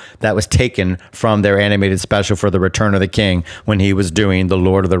two that was taken from their animated special for The Return of the King when he was doing The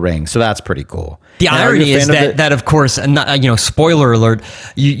Lord of the Rings. So that's pretty cool. The irony is that of course, spoiler alert,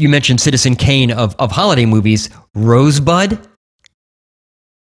 you mentioned Citizen Kane of holiday movies, Rosebud.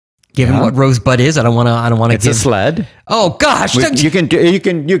 Given what Rosebud is, I don't want to. It's a sled. Oh gosh, you can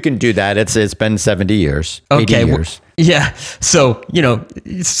do that. It's been 70 years, 80 years. Yeah. So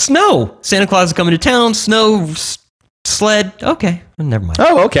it's snow. Santa Claus is coming to town. Snow sled. Okay, never mind.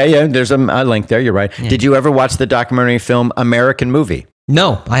 Oh, okay. Yeah, there's a link there. You're right. Yeah. Did you ever watch the documentary film American Movie?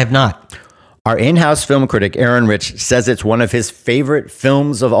 No, I have not. Our in-house film critic, Aaron Rich, says it's one of his favorite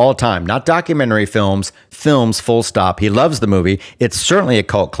films of all time. Not documentary films, full stop. He loves the movie. It's certainly a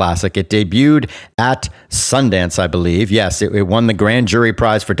cult classic. It debuted at Sundance, I believe. Yes, it won the Grand Jury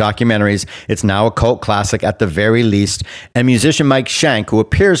Prize for documentaries. It's now a cult classic at the very least. And musician Mike Shank, who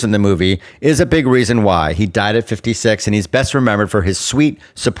appears in the movie, is a big reason why. He died at 56, and he's best remembered for his sweet,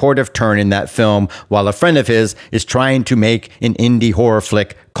 supportive turn in that film, while a friend of his is trying to make an indie horror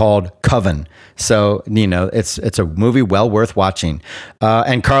flick called Coven. So, it's a movie well worth watching.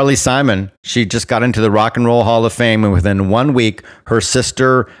 And Carly Simon, she just got into the Rock and Roll Hall of Fame, and within 1 week, her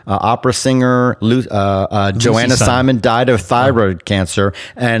sister, opera singer Joanna Simon, died of thyroid cancer,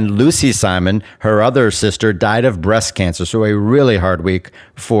 and Lucy Simon, her other sister, died of breast cancer. So a really hard week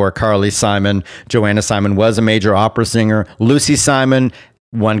for Carly Simon. Joanna Simon was a major opera singer. Lucy Simon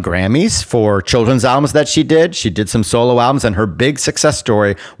won Grammys for children's albums that she did. She did some solo albums, and her big success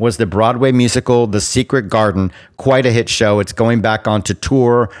story was the Broadway musical, The Secret Garden. Quite a hit show. It's going back onto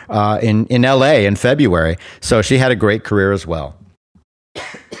tour in LA in February. So she had a great career as well.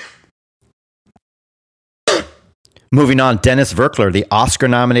 Moving on, Dennis Verkler, the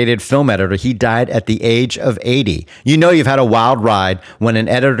Oscar-nominated film editor, he died at the age of 80. You've had a wild ride when an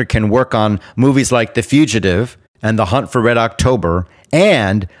editor can work on movies like The Fugitive and The Hunt for Red October,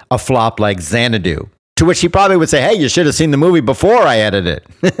 and a flop like Xanadu. To which he probably would say, hey, you should have seen the movie before I edited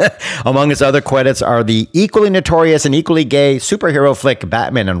it. Among his other credits are the equally notorious and equally gay superhero flick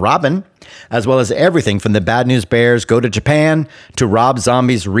Batman and Robin, as well as everything from the Bad News Bears Go to Japan to Rob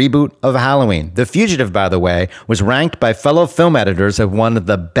Zombie's reboot of Halloween. The Fugitive, by the way, was ranked by fellow film editors as one of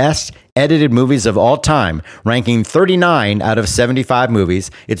the best edited movies of all time, ranking 39 out of 75 movies.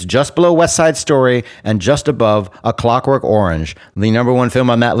 It's just below West Side Story and just above A Clockwork Orange. The number one film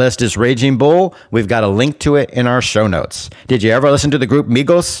on that list is Raging Bull. We've got a link to it in our show notes. Did you ever listen to the group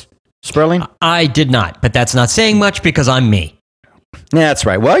Migos, Sperling? I did not, but that's not saying much because I'm me. That's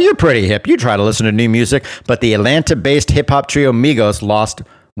right. Well, you're pretty hip. You try to listen to new music, but the Atlanta-based hip-hop trio Migos lost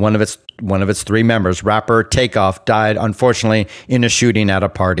one of its three members. Rapper Takeoff died, unfortunately, in a shooting at a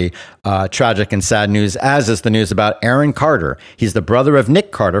party. Tragic and sad news, as is the news about Aaron Carter. He's the brother of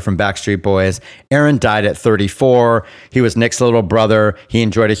Nick Carter from Backstreet Boys. Aaron died at 34. He was Nick's little brother. He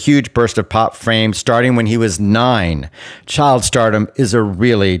enjoyed a huge burst of pop fame starting when he was 9. Child stardom is a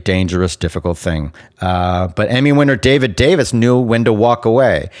really dangerous, difficult thing. But Emmy winner David Davis knew when to walk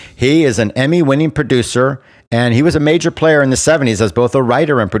away. He is an Emmy-winning producer, and he was a major player in the 70s as both a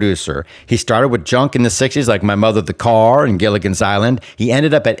writer and producer. He started with junk in the 60s, like My Mother the Car and Gilligan's Island. He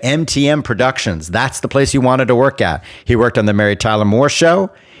ended up at MTM Productions. That's the place he wanted to work at. He worked on The Mary Tyler Moore Show.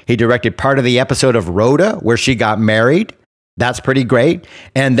 He directed part of the episode of Rhoda, where she got married. That's pretty great.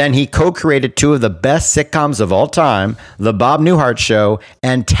 And then he co-created 2 of the best sitcoms of all time, The Bob Newhart Show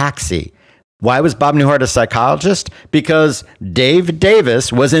and Taxi. Why was Bob Newhart a psychologist? Because Dave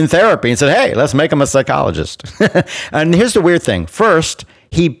Davis was in therapy and said, hey, let's make him a psychologist. And here's the weird thing. First,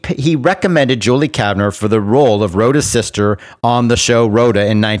 he recommended Julie Kavner for the role of Rhoda's sister on the show Rhoda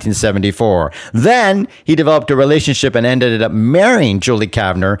in 1974. Then he developed a relationship and ended up marrying Julie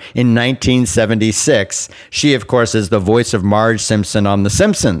Kavner in 1976. She, of course, is the voice of Marge Simpson on The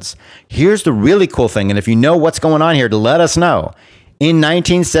Simpsons. Here's the really cool thing, and if you know what's going on here, to let us know. In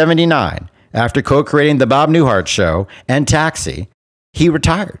 1979, after co-creating The Bob Newhart Show and Taxi, he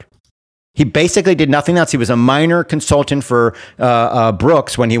retired. He basically did nothing else. He was a minor consultant for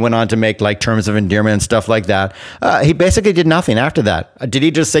Brooks when he went on to make like Terms of Endearment and stuff like that. He basically did nothing after that. Did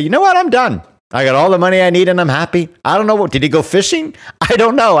he just say, you know what, I'm done. I got all the money I need and I'm happy? I don't know. Did he go fishing? I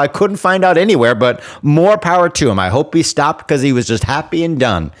don't know. I couldn't find out anywhere, but more power to him. I hope he stopped because he was just happy and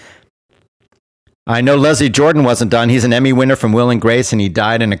done. I know Leslie Jordan wasn't done. He's an Emmy winner from Will and Grace, and he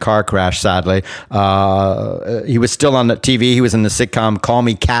died in a car crash, sadly. He was still on the TV. He was in the sitcom Call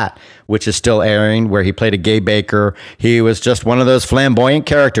Me Kat, which is still airing, where he played a gay baker. He was just one of those flamboyant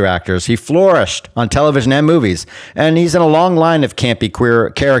character actors. He flourished on television and movies. And he's in a long line of campy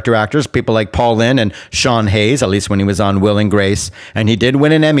queer character actors, people like Paul Lynde and Sean Hayes, at least when he was on Will and Grace. And he did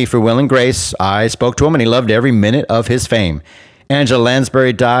win an Emmy for Will and Grace. I spoke to him, and he loved every minute of his fame. Angela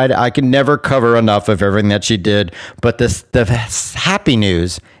Lansbury died. I can never cover enough of everything that she did. But the happy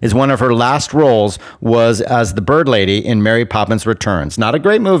news is one of her last roles was as the bird lady in Mary Poppins Returns. Not a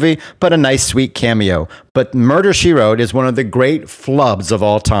great movie, but a nice, sweet cameo. But Murder, She Wrote is one of the great flubs of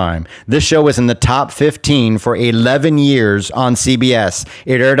all time. This show was in the top 15 for 11 years on CBS.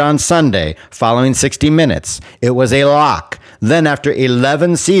 It aired on Sunday, following 60 Minutes. It was a lock. Then after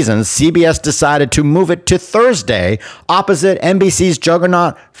 11 seasons, CBS decided to move it to Thursday, opposite NBC's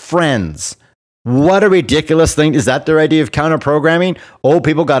juggernaut Friends. What a ridiculous thing. Is that their idea of counter-programming? Old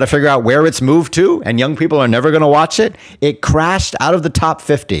people got to figure out where it's moved to, and young people are never going to watch it? It crashed out of the top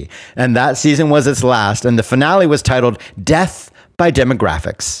 50, and that season was its last, and the finale was titled Death by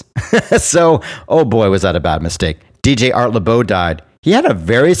Demographics. So, oh boy, was that a bad mistake. DJ Art LeBeau died. He had a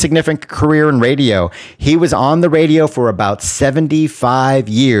very significant career in radio. He was on the radio for about 75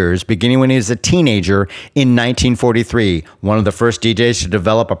 years, beginning when he was a teenager in 1943. One of the first DJs to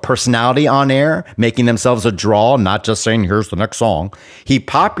develop a personality on air, making themselves a draw, not just saying, here's the next song. He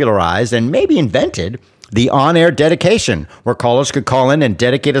popularized and maybe invented the on-air dedication, where callers could call in and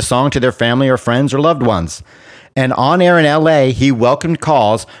dedicate a song to their family or friends or loved ones. And on air in LA, he welcomed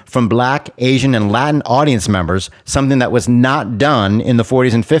calls from Black, Asian, and Latin audience members, something that was not done in the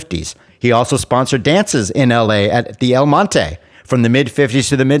 40s and 50s. He also sponsored dances in LA at the El Monte from the mid-50s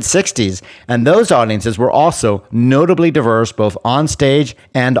to the mid-60s, and those audiences were also notably diverse both on stage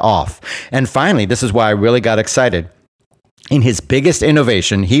and off. And finally, this is why I really got excited. In his biggest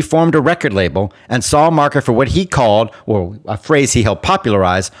innovation, he formed a record label and saw a market for what he called, or a phrase he helped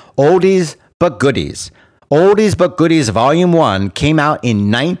popularize, oldies but goodies. Oldies But Goodies Volume 1 came out in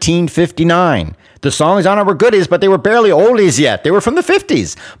 1959. The songs on it were goodies, but they were barely oldies yet. They were from the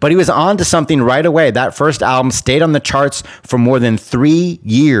 50s. But he was on to something right away. That first album stayed on the charts for more than 3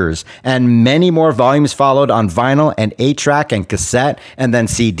 years, and many more volumes followed on vinyl and 8-track and cassette and then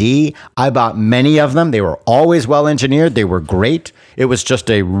CD. I bought many of them. They were always well engineered. They were great. It was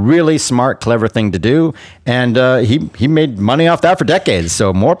just a really smart, clever thing to do. And he made money off that for decades.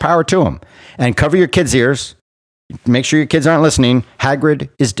 So more power to him. And cover your kids' ears. Make sure your kids aren't listening. Hagrid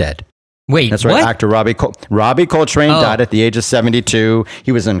is dead. Wait, that's right. What? Actor Robbie Coltrane died at the age of 72.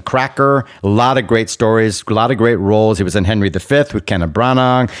 He was in Cracker. A lot of great stories, a lot of great roles. He was in Henry V with Kenneth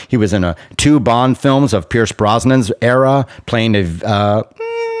Branagh. He was in 2 Bond films of Pierce Brosnan's era, playing a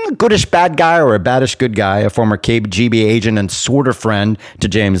goodish bad guy or a baddish good guy, a former KGB agent and sort of friend to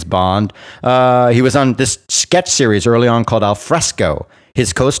James Bond. He was on this sketch series early on called Al Fresco.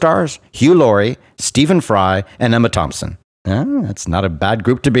 His co-stars, Hugh Laurie, Stephen Fry, and Emma Thompson. That's not a bad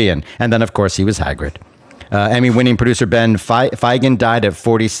group to be in. And then, of course, he was Hagrid. Emmy-winning producer Ben Feigen died at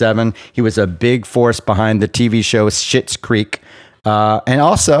 47. He was a big force behind the TV show Schitt's Creek. And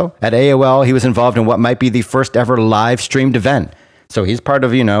also, at AOL, he was involved in what might be the first ever live-streamed event. So he's part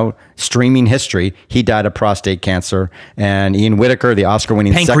of, streaming history. He died of prostate cancer. And Ian Whittaker, the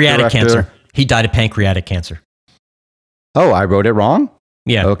Oscar-winning pancreatic cancer. He died of pancreatic cancer. Oh, I wrote it wrong?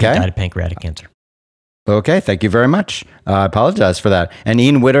 Yeah, okay. He died of pancreatic cancer. Okay, thank you very much. I apologize for that. And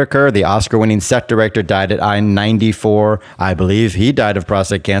Ian Whittaker, the Oscar-winning set director, died at 94. I believe he died of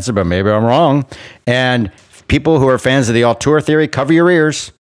prostate cancer, but maybe I'm wrong. And people who are fans of the auteur theory, cover your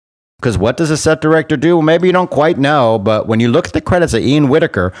ears. Because what does a set director do? Well, maybe you don't quite know, but when you look at the credits of Ian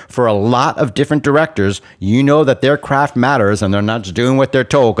Whittaker for a lot of different directors, you know that their craft matters and they're not just doing what they're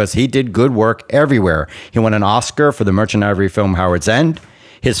told, because he did good work everywhere. He won an Oscar for the Merchant Ivory film Howard's End.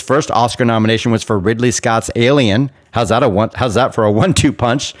 His first Oscar nomination was for Ridley Scott's Alien. How's that for a 1-2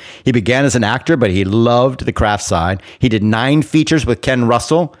 punch? He began as an actor, but he loved the craft side. He did 9 features with Ken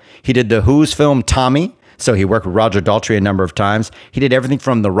Russell. He did the Who's film Tommy. So he worked with Roger Daltrey a number of times. He did everything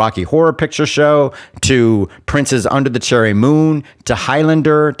from the Rocky Horror Picture Show to Prince's Under the Cherry Moon to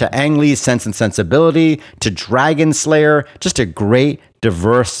Highlander to Ang Lee's Sense and Sensibility to Dragon Slayer. Just a great,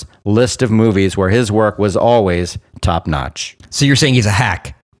 diverse list of movies where his work was always top notch. So you're saying he's a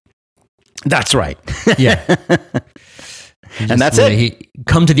hack? That's right. Yeah. And that's it. He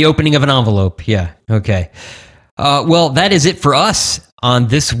come to the opening of an envelope. Yeah. Okay. Well, that is it for us on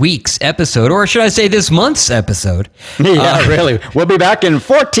this week's episode, or should I say this month's episode. Yeah, really. We'll be back in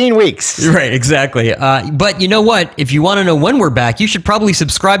 14 weeks. Right, exactly. But you know what? If you want to know when we're back, you should probably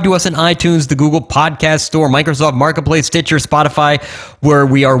subscribe to us on iTunes, the Google Podcast Store, Microsoft Marketplace, Stitcher, Spotify, where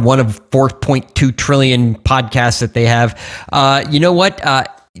we are one of 4.2 trillion podcasts that they have. You know what?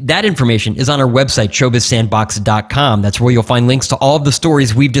 That information is on our website, showbizsandbox.com. That's where you'll find links to all of the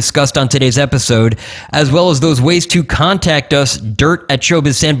stories we've discussed on today's episode, as well as those ways to contact us.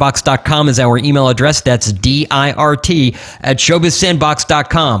 dirt@showbizsandbox.com is our email address. That's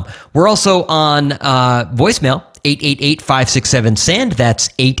DIRT@showbizsandbox.com. We're also on voicemail, 888-567-SAND. That's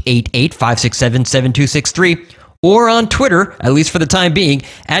 888-567-7263. Or on Twitter, at least for the time being,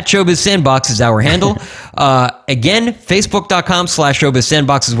 @ShowbizSandbox is our handle. Again,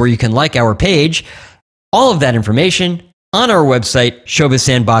 Facebook.com/ShowbizSandbox is where you can like our page. All of that information on our website,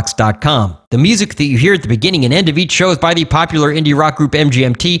 ShowbizSandbox.com. The music that you hear at the beginning and end of each show is by the popular indie rock group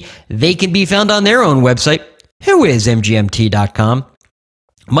MGMT. They can be found on their own website, whoismgmt.com.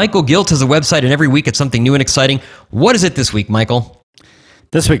 Michael Gilt has a website, and every week it's something new and exciting. What is it this week, Michael?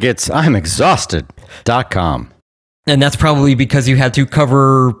 This week it's I'mExhausted.com. And that's probably because you had to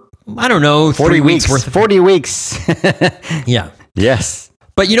cover, I don't know, 40 weeks worth of 40 weeks. Yeah. Yes.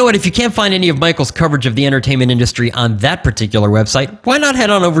 But you know what? If you can't find any of Michael's coverage of the entertainment industry on that particular website, why not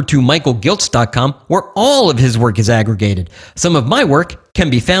head on over to michaelgiltz.com, where all of his work is aggregated. Some of my work can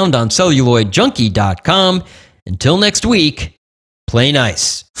be found on celluloidjunkie.com. Until next week, play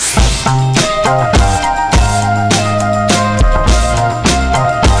nice.